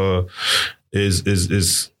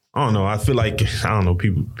is I don't know. I feel like, I don't know,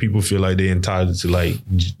 people feel like they're entitled to, like,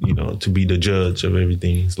 you know, to be the judge of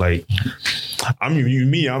everything. It's like, I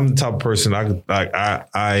mean, I'm the type of person I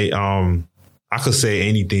could say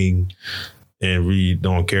anything and really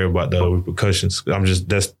don't care about the repercussions. I'm just,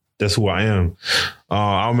 that's who I am.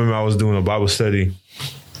 I remember I was doing a Bible study,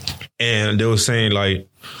 and they were saying, like,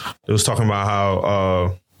 they was talking about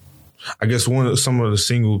how, I guess some of the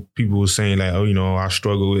single people were saying, like, oh, you know, I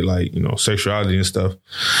struggle with, like, you know, sexuality and stuff.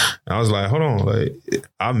 And I was like, hold on, like,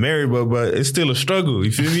 I'm married, but it's still a struggle.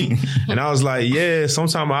 You feel me? And I was like, yeah,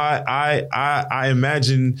 sometimes I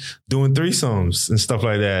imagine doing threesomes and stuff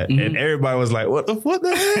like that. And everybody was like, what the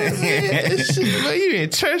heck? Man? Shit, man, you in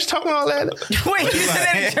church talking all that? Wait, you said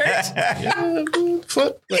that in church? Yeah,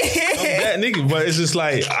 fuck. Like, I'm that nigga, but it's just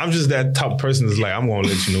like, I'm just that type of person that's like, I'm gonna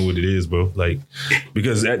let you know what it is, bro. Like,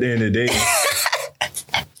 because at the end of the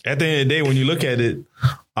day, when you look at it,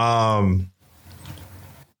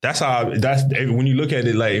 that's when you look at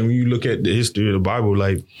it, like, when you look at the history of the Bible,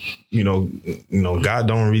 like, you know, God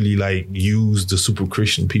don't really, like, use the super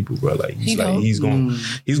Christian people, bro. Like, he's gonna use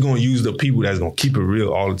the people that's gonna keep it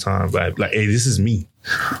real all the time. Like, hey, this is me. You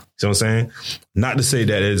know what I'm saying? Not to say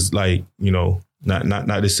that it's like, you know, not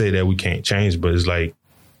to say that we can't change, but it's like,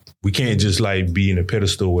 we can't just, like, be in a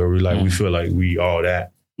pedestal where we like, we feel like we all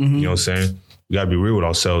that. You know what I'm saying? We gotta be real with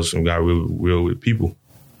ourselves, and we gotta be real with people.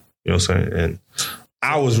 You know what I'm saying? And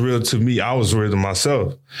I was real to me. I was real to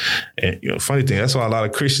myself. And, you know, funny thing, that's why a lot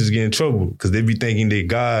of Christians get in trouble, because they be thinking they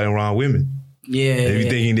God around women. Yeah. They be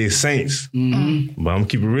thinking they're saints. But I'm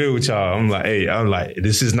keeping it real with y'all. I'm like,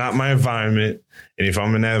 this is not my environment. And if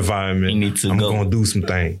I'm in that environment, I'm going to do some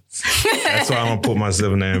things. That's why I'm going to put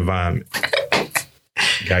myself in that environment.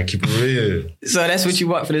 Gotta keep it real. So that's what you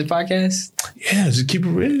want for this podcast? Yeah, just keep it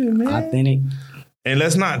real, man. Authentic. And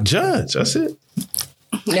let's not judge. That's it.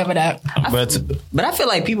 Never that. But I feel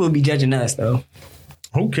like people would be judging us, though.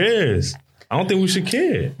 Who cares? I don't think we should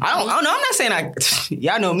care. I don't know. I'm not saying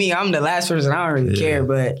y'all know me. I'm the last person. I don't really care,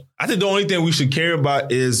 but I think the only thing we should care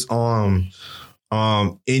about is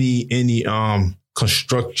any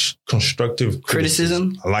constructive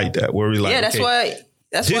criticism. I like that. Where we like, yeah, that's why.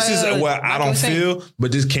 This is what I don't feel,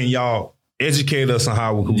 but this, can y'all educate us on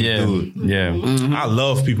how we can do it? Yeah. I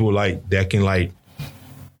love people like that can, like,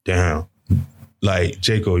 damn, like,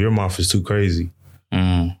 Jacob, your mouth is too crazy. You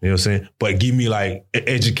know what I'm saying? But give me, like, an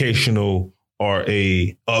educational or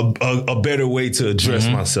a better way to address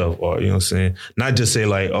myself, or, you know what I'm saying? Not just say,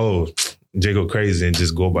 like, oh, Jacob crazy, and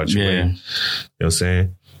just go about your way. You know what I'm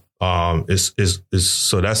saying? It's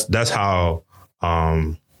so that's how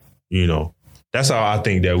you know. That's how I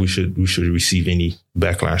think that we should receive any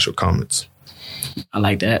backlash or comments. I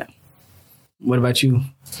like that. What about you?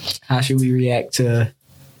 How should we react to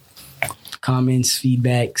comments,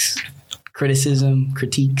 feedbacks, criticism,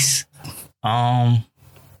 critiques? I'm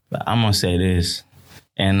gonna say this,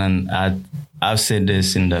 and then I've said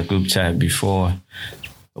this in the group chat before.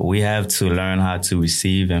 We have to learn how to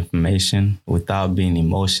receive information without being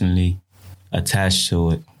emotionally attached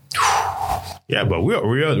to it. Yeah, but we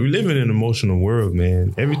live in an emotional world,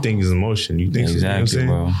 man. Everything is emotion. You think exactly, you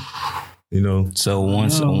know what I'm saying? Bro. You know. So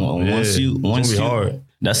once you hard.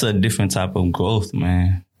 That's a different type of growth,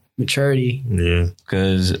 man. Maturity. Yeah.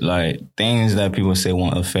 Because, like, things that people say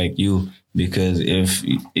won't affect you, because if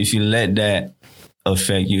you let that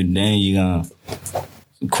affect you, then you're gonna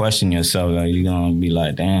question yourself. Like, you're gonna be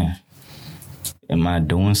like, damn, am I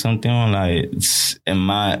doing something wrong? Like, am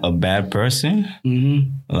I a bad person?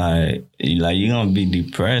 Like you're gonna be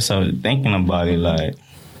depressed or thinking about it. Like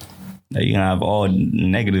you're gonna have all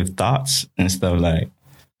negative thoughts and stuff. Like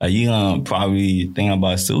like you're gonna probably think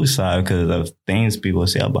about suicide because of things people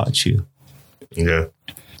say about you. Yeah.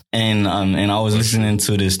 And I was listening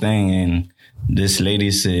to this thing, and this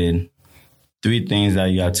lady said 3 things that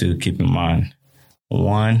you got to keep in mind.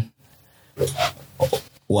 1,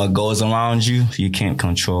 what goes around you, you can't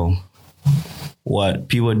control. What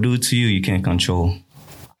people do to you, you can't control.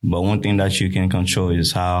 But one thing that you can control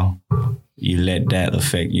is how you let that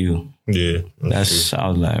affect you. Yeah. That's I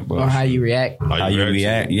was like, bro. Or how you react. How you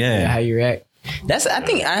react, yeah. How you react. I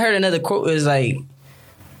think I heard another quote was like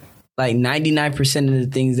 99% of the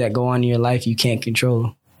things that go on in your life you can't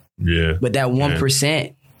control. Yeah. But that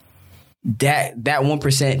 1%, that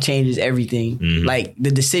 1% changes everything. Mm-hmm. Like the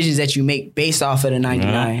decisions that you make based off of the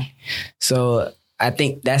 99. Yeah. So I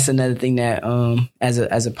think that's another thing that as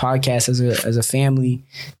a podcast, as a family,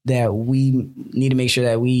 that we need to make sure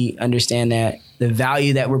that we understand that the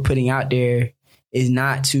value that we're putting out there is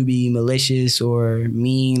not to be malicious or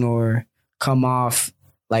mean or come off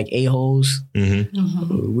like a-holes.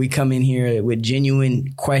 Mm-hmm. We come in here with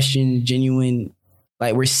genuine questions,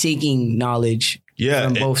 like we're seeking knowledge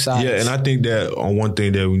from both sides. Yeah, and I think that one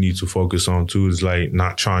thing that we need to focus on too is like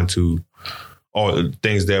not trying to, all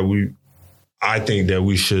things that I think that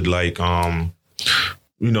we should like, allow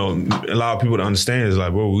people to understand is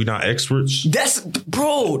like, bro, we're not experts. That's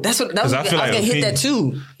what I was gonna hit that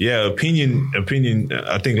too. Yeah, opinion.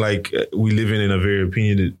 I think like we live in a very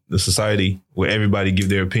opinionated society where everybody give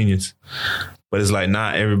their opinions, but it's like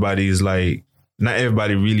not everybody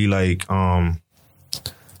really like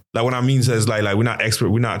what I mean is like we're not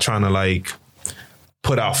expert. We're not trying to like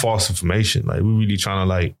put out false information. Like we're really trying to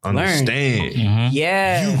like understand. Mm-hmm.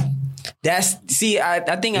 Yeah. I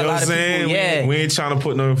think a lot of people, we ain't trying to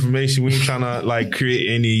put no information. We ain't trying to like create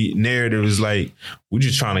any narratives. Like we're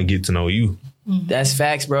just trying to get to know you. That's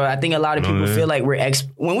facts, bro. I think a lot of people feel like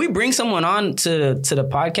when we bring someone on to the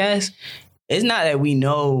podcast, it's not that we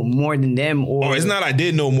know more than them, or it's not I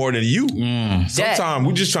did know more than you. Sometimes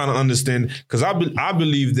we're just trying to understand, because I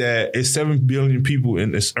believe that it's 7 billion people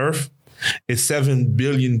in this earth. It's 7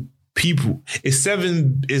 billion people.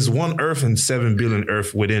 It's one earth and 7 billion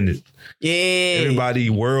earth within it. Yeah. Everybody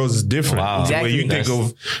worlds is different. Wow. Exactly. The way you think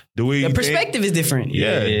of the perspective is different.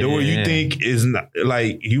 Yeah. The way you think is not,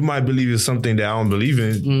 like, you might believe is something that I don't believe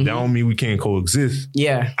in. Mm-hmm. That don't mean we can't coexist.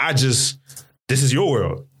 Yeah. This is your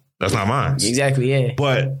world. That's not mine. Exactly. Yeah.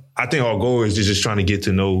 But I think our goal is just trying to get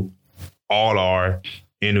to know all our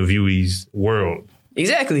interviewees' world.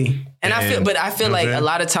 Exactly. And I feel like a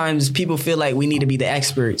lot of times people feel like we need to be the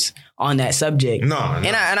experts on that subject. No.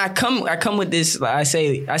 And I come with this, like I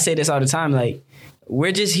say this all the time, like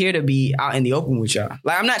we're just here to be out in the open with y'all.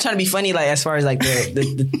 Like I'm not trying to be funny, like as far as like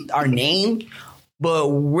the our name, but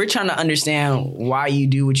we're trying to understand why you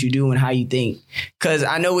do what you do and how you think. Cause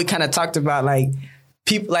I know we kind of talked about like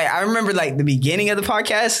people, like I remember like the beginning of the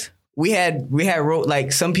podcast, we had wrote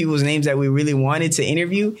like some people's names that we really wanted to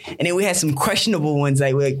interview, and then we had some questionable ones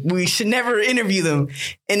like we should never interview them.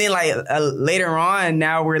 And then like later on,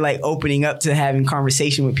 now we're like opening up to having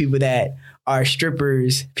conversation with people that are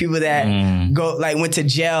strippers, people that went to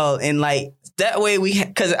jail, and like that way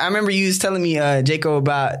because I remember you was telling me, Jacob,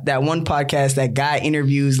 about that one podcast that guy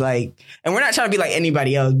interviews like, and we're not trying to be like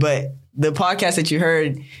anybody else, but the podcast that you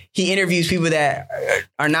heard, he interviews people that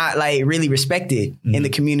are not like really respected in the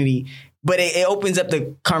community, but it opens up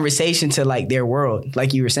the conversation to like their world,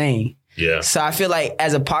 like you were saying. Yeah. So I feel like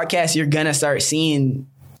as a podcast, you're going to start seeing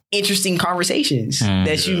interesting conversations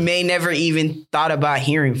that you may never even thought about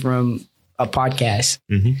hearing from a podcast.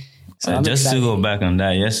 Mm-hmm. So just to go back on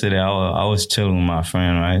that, yesterday I was chilling with my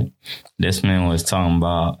friend, right? This man was talking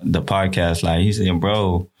about the podcast. Like he said,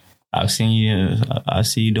 bro, I see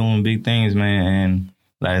you doing big things, man. And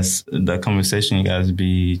that's the conversation you guys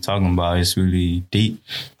be talking about is really deep.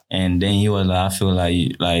 And then he was like, I feel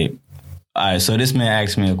like, all right, so this man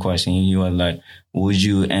asked me a question. He was like, would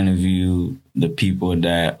you interview the people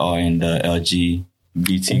that are in the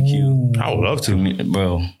LGBTQ? I would love to.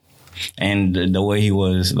 Bro. And the way he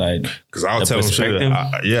was like, because I'll tell him shit.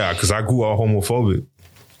 Because I grew up homophobic.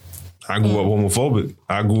 I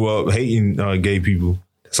grew up hating gay people.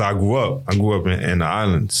 So I grew up in the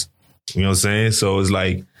islands. You know what I'm saying? So it's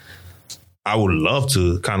like, I would love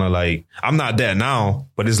to kind of like, I'm not that now,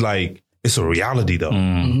 but it's like, it's a reality though.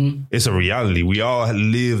 Mm-hmm. It's a reality. We all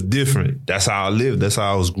live different. That's how I lived. That's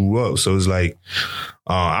how I grew up. So it's like,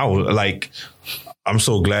 I'm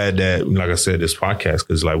so glad that, like I said, this podcast,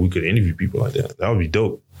 because like we could interview people like that. That would be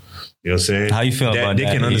dope. You know what I'm saying? How you feel about that? They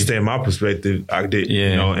can understand my perspective.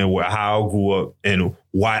 You know, and how I grew up and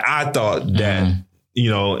why I thought that, you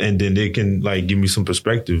know, and then they can like give me some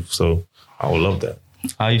perspective. So I would love that.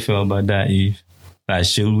 How you feel about that, Eve? Like,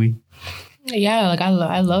 should we? Yeah, like I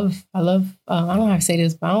love. I don't know how to say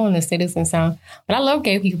this, but I don't want to say this and sound. But I love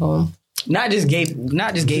gay people. Not just gay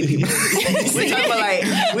people.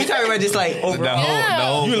 we talking about just like overall. The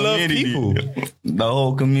whole You love community. people. The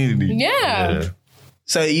whole community. Yeah.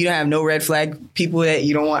 So you don't have no red flag people that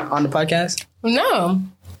you don't want on the podcast? No, All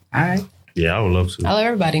right. Yeah, I would love to. I love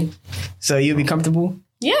everybody. So you'll be comfortable?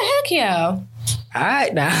 Yeah, heck yeah. All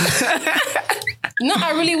right, now. No,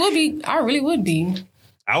 I really would be.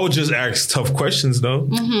 I would just ask tough questions though.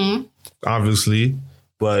 Mm-hmm. Obviously.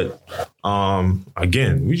 But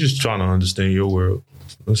again, we just trying to understand your world.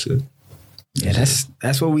 That's it. Yeah,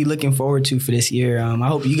 that's what we looking forward to for this year. I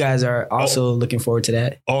hope you guys are also looking forward to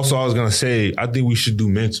that. Also, I was gonna say, I think we should do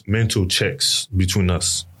mental checks between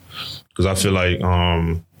us, because I feel like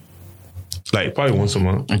probably once a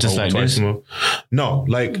month, Just or like twice this? a month. No,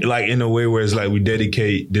 like in a way where it's like we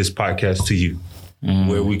dedicate this podcast to you,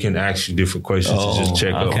 where we can ask you different questions to just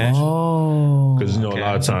check okay. up. Oh. Because a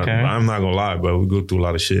lot of times, okay. I'm not gonna lie, but we go through a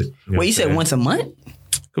lot of shit. Wait, you said once a month?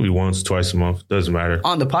 Could be once, twice a month. Doesn't matter.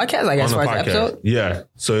 On the podcast? Like as On far the as the podcast. episode? Yeah.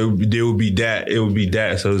 So there would be that. It would be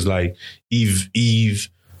that. So it's like Eve,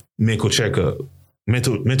 mental checkup.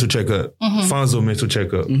 Mental checkup. Fonzo mental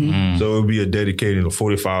checkup. So it would be a dedicated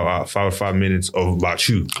 45 minutes about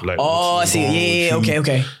you. Like, Oh, I what's see. wrong Yeah, with you.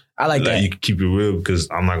 okay. I like that. You can keep it real, because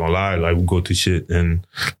I'm not gonna lie, like we go through shit, and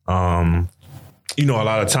a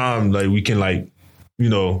lot of time, like we can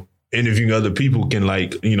interviewing other people can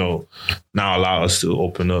now allow us to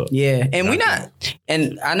open up. Yeah,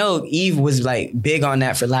 and I know Eve was like big on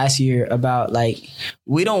that for last year about like,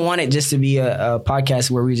 we don't want it just to be a podcast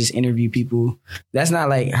where we just interview people. That's not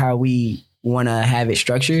like how we want to have it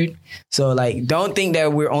structured. So like, don't think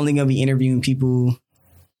that we're only going to be interviewing people.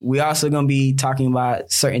 We also going to be talking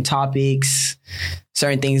about certain topics,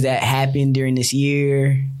 certain things that happened during this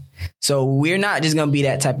year. So we're not just going to be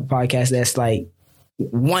that type of podcast that's like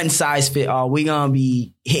one size fit all. We're going to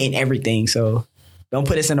be hitting everything. So don't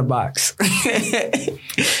put us in a box.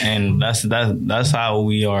 And that's how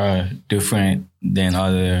we are different than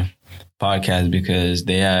other podcasts, because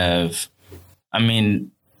they have,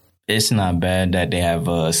 it's not bad that they have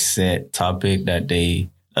a set topic,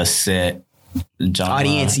 a set genre,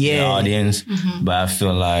 Audience, yeah. audience. But I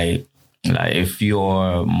feel like if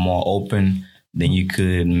you're more open, then you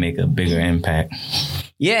could make a bigger impact.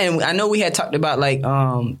 Yeah, and I know we had talked about like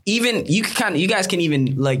even you guys can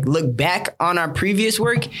even like look back on our previous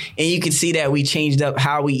work, and you can see that we changed up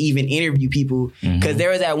how we even interview people, because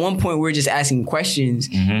there was at one point we were just asking questions,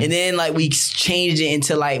 and then like we changed it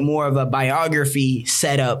into like more of a biography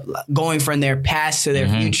setup, going from their past to their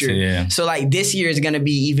future. Yeah. So like this year is going to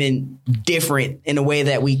be even different in a way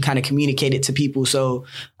that we kind of communicate it to people. So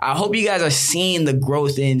I hope you guys are seeing the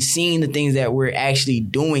growth and seeing the things that we're actually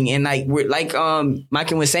doing, and like we're like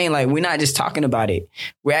Mike was saying, like, we're not just talking about it.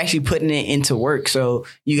 We're actually putting it into work, so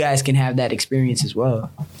you guys can have that experience as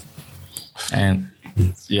well. And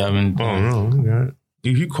you haven't. Oh no,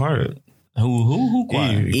 you quiet. Who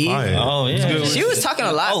quiet? Eve, quiet. Oh yeah. She was talking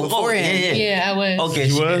a lot beforehand. Yeah, I was. Okay,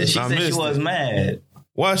 She was? she I said she missed was it. mad.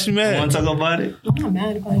 Why is she You mad? want to talk about it? I'm not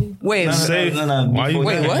mad about it. Wait, Say- why you- before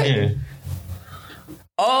Wait, got what? here.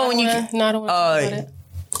 oh, when you No, I don't want to talk about it.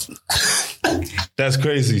 That's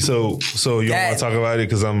crazy. So you don't That- want to talk about it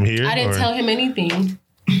because I'm here? I didn't or- tell him anything.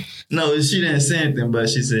 No, she didn't say anything, but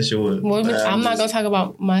she said she would. Well, I'm not gonna talk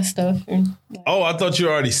about my stuff. Oh, I thought you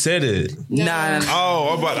already said it. nah.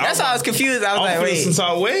 Oh, That's why I was confused. I was like, wait. Since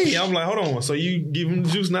I wait, I'm like, hold on. So you give him the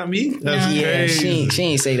juice, not me? That's Nah. Yeah, crazy. she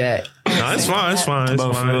ain't say that. Nah, it's fine. It's fine. It's But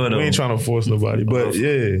for fine. real, though. We ain't trying to force nobody, but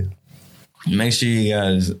yeah. Make sure you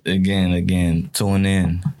guys again tune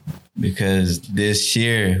in, because this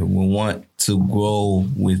year we want to grow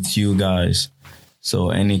with you guys. So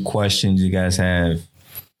any questions you guys have,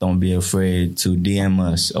 don't be afraid to DM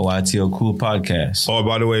us, OITO Cool Podcast. Oh,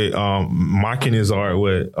 by the way, Markin is our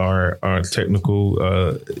technical,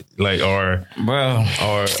 Bro,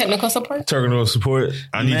 our Technical support. technical support.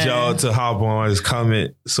 I need Man. y'all to hop on his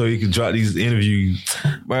comment so you can drop these interviews.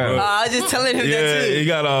 bro. I was just telling him Yeah, that too. you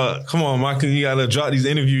gotta come on, Markin. You gotta drop these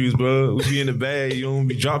interviews, bro. We be in the bag. You don't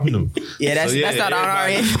be dropping them. Yeah, that's not on our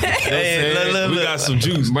end. Hey, look, we got some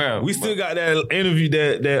juice, Bro. We still got that interview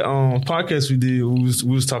that podcast we did. We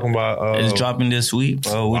was talking about. It's dropping this week,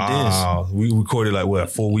 bro. With Wow, we recorded like what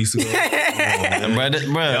 4 weeks ago. this.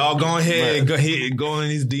 Bro, Y'all go ahead, go in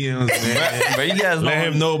his DMs, man. Bro, you guys Let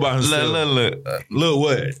him know about himself. Look. Look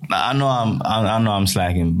what? I know I'm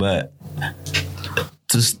slacking, but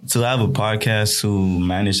to have a podcast to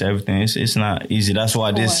manage everything, it's not easy. That's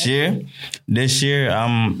why this year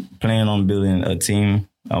I'm planning on building a team,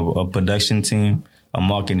 a production team, a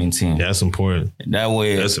marketing team. Yeah, that's important. That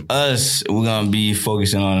way, we're gonna be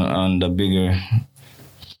focusing on the bigger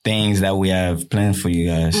things that we have planned for you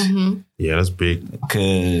guys. Yeah, that's big.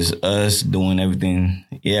 Cause us doing everything,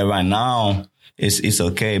 right now it's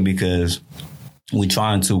okay because we're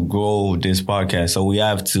trying to grow this podcast, so we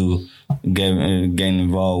have to get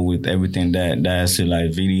involved with everything that's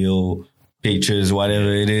like video, pictures,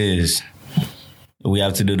 whatever it is. We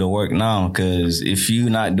have to do the work now, because if you're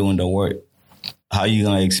not doing the work, how you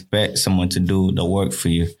gonna expect someone to do the work for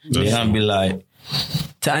you? They're gonna be like,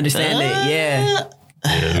 to understand it,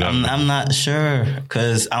 I'm not sure,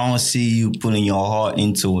 because I don't see you putting your heart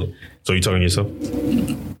into it. So you talking to yourself?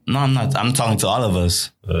 No, I'm not. I'm talking to all of us.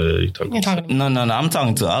 You're talking to me. No. I'm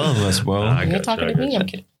talking to all of us, bro. You're talking to me. I'm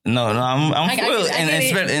kidding. No, I'm for real,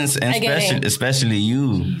 and especially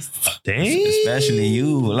you. Dang. Especially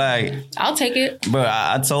you. Like, I'll take it. bro,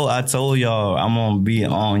 I told y'all I'm gonna be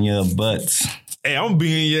on your butts. Hey, I'm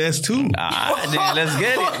being your ass too. Let's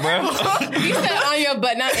get it, bro. You said on your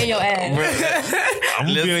butt, not in your ass. I'm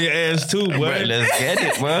gonna be on your ass too, boy. Bro, let's get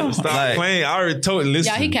it, bro. Stop playing. I already told you.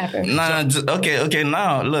 Listen. Yeah, he capping. Nah, okay.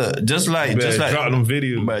 Now look, just like drop them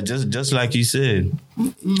videos. but just like you said.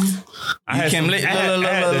 I had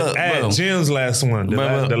Jim's last one.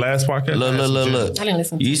 The last podcast. Look. I didn't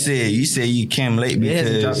listen to You said you came late It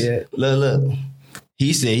hasn't dropped because yet. look.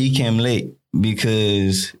 He said he came late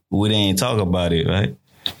because we didn't talk about it, right?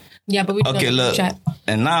 Yeah, but we Okay, look.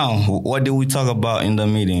 And now, what did we talk about in the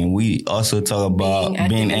meeting? We also talk about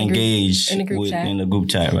being engaged in the group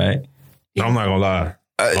chat, right? No, I'm not gonna lie.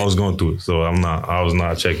 I was going through it, so I was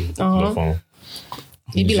not checking the phone.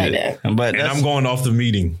 You be like that. But And I'm going off the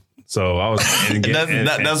meeting, so I was.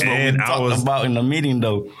 That's what we talked about in the meeting,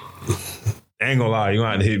 though. Ain't gonna lie, you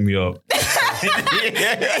gonna have to hit me up.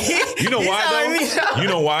 You know why though? You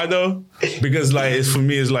know why though? Because like it's for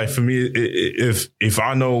me. If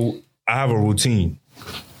I know I have a routine,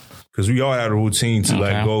 because we all had a routine to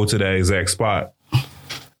like go to that exact spot.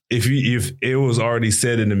 If it was already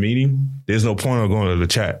said in the meeting, there's no point of going to the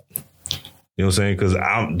chat. You know what I'm saying? Because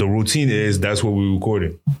the routine is that's what we're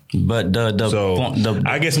recording. But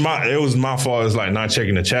I guess it was my fault. It's like not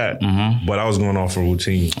checking the chat, but I was going off a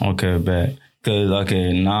routine. Okay, bad. Because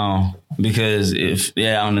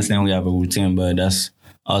I understand we have a routine, but that's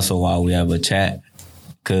also why we have a chat.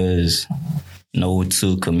 Because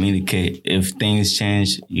to communicate. If things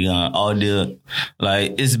change, you're gonna audio.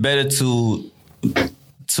 Like, it's better to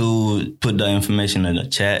put the information in the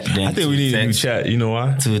chat than I think we need a new chat. You know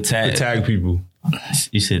why? To tag people.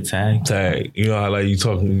 You said tag? Tag. You know how like you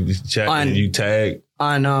talking chat and you tag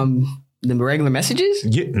on the regular messages?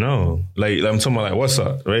 Yeah, no. Like I'm talking about like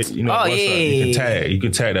WhatsApp, right? You know, WhatsApp. You can tag. You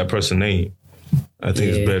can tag that person's name. I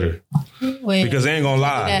think it's better. Wait, because they ain't gonna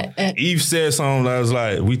lie. Eve said something that was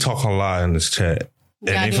like, we talk a lot in this chat.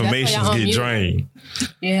 And information get drained.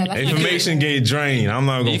 Yeah, information get drained. I'm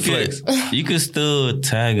not gonna flex. You could still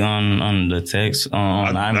tag on the text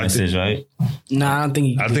on iMessage, right? No, I don't think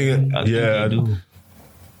you can. I do.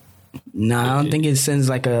 No, I don't think it sends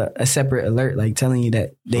like a separate alert, like telling you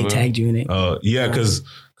that they tagged you in it. Yeah, because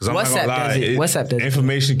I'm not gonna lie. WhatsApp does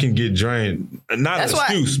information can get drained. Not an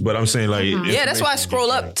excuse, but I think like yeah, that's why I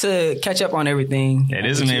scroll up to catch up on everything. Yeah,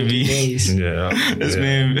 this may be. This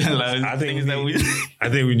may be. Like, I think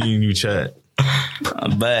we need a new chat.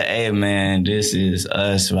 But hey, man, this is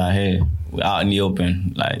us right here. We're out in the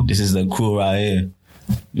open. Like, this is the crew right here.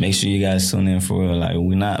 Make sure you guys tune in for real. Like,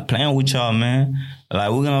 we're not playing with y'all, man.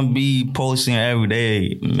 Like, we're gonna be posting every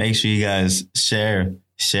day. Make sure you guys share,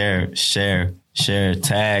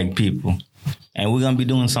 tag people. And we're gonna be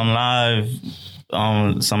doing some live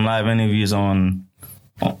interviews on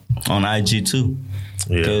IG too.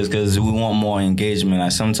 Because we want more engagement.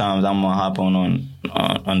 Like, sometimes I'm gonna hop on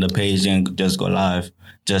the page and just go live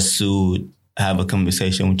just to have a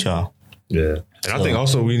conversation with y'all. Yeah. And I think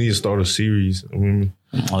also we need to start a series.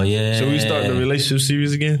 Oh yeah. Should we start the relationship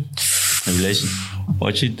series again?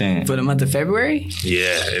 What you think? For the month of February?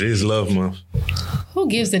 Yeah, it is love month. Who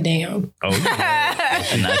gives a damn? Oh,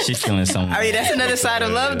 nah, she feeling something. I mean, that's another side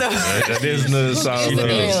of love, though. That is another side of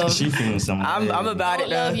love. She feeling something. I'm about it,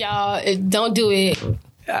 though. Love y'all. Don't do it.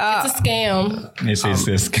 It's a scam. It's a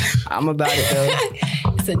scam. I'm about it, though.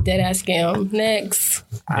 It's a dead ass scam. Next.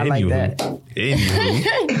 I like that.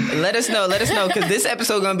 Anywho. Let us know, because this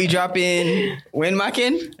episode gonna be dropping when,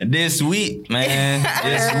 Makin? This week, man.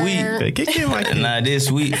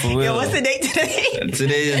 This week, for real. Yo, what's the date today?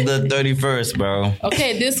 Today is the 31st, bro.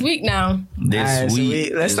 Okay, this week now. This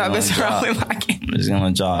week. Let's stop messing around with Makin. It's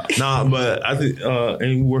gonna drop. Nah, but I think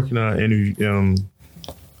and we're working on interviewing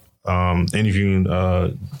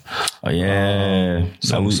Oh yeah,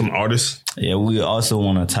 some artists. Yeah, we also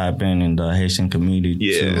want to tap in the Haitian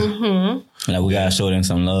community too. Mm-hmm. Like we gotta show them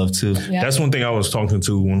some love too. Yeah. That's one thing I was talking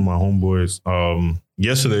to one of my homeboys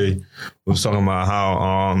yesterday. We was talking about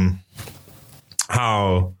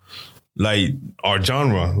how like our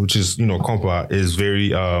genre, which is compa, is very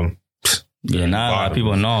Yeah, not a lot of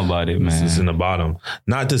people know about it, man. It's in the bottom.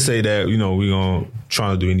 Not to say that we're gonna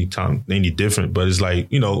try to do any different, but it's like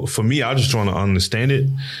for me, I just trying to understand it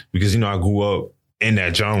because I grew up in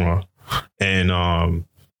that genre, and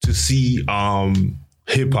to see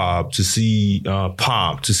hip hop, to see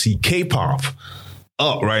pop, to see K-pop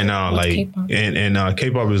up right now, What's like K-pop? and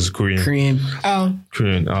K-pop is Korean. Oh,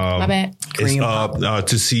 Korean. my bad. It's Korean up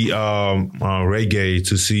to see reggae,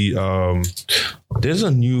 to see there's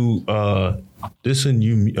a new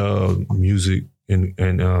music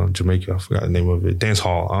in Jamaica. I forgot the name of it. Dance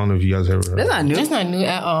hall. I don't know if you guys ever heard. That's not new. That's not new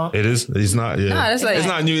at all. It is. It's not. Yeah. No, that's like- it's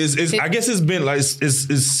not new. It's I guess it's been like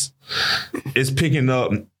it's picking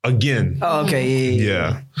up again. Oh, okay.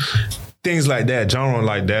 Yeah. Things like that, genre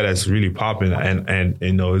like that, that's really popping, and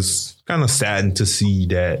it's kind of saddened to see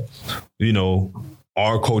that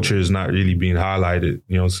our culture is not really being highlighted.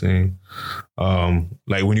 You know what I'm saying?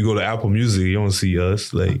 Like when you go to Apple Music, you don't see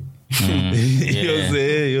us. Like you know what I'm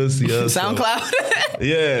saying? You don't see us. SoundCloud.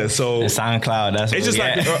 Yeah, so The SoundCloud. That's it's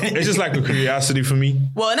what just it's just like a curiosity for me.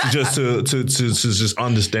 Well, not- just to just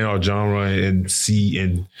understand our genre and see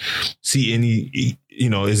any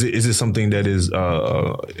is it something that is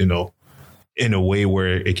in a way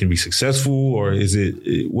where it can be successful, or is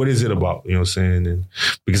what is it about? You know what I'm saying? And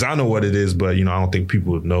because I know what it is, but I don't think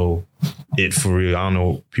people know it for real. I don't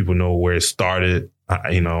know people know where it started. Like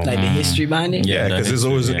the history behind it. Yeah, because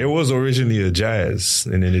it was originally a jazz,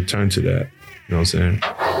 and then it turned to that. You know what I'm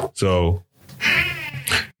saying? So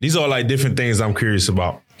these are like different things I'm curious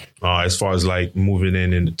about as far as like moving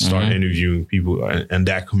in and start interviewing people and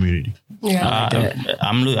that community. Yeah.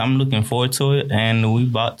 I'm looking forward to it, and we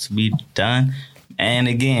about to be done. And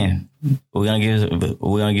again, we're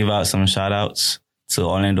gonna give out some shout outs to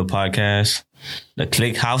Orlando Podcast, the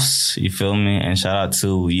Click House. You feel me? And shout out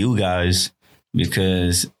to you guys,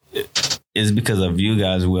 because it's because of you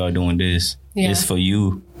guys we are doing this. Yeah. It's for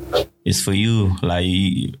you. It's for you. Like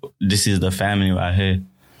this is the family right here.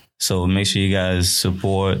 So make sure you guys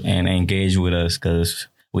support and engage with us, because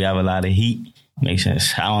we have a lot of heat. Make sure.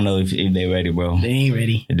 I don't know if they're ready, bro. They ain't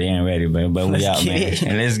ready. They ain't ready, bro. But we Let's out, get man. it.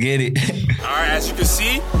 And let's get it. All right, as you can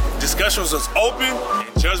see, discussions was open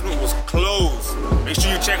and judgment was closed. Make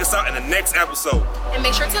sure you check us out in the next episode. And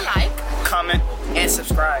make sure to like, Comment and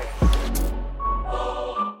subscribe.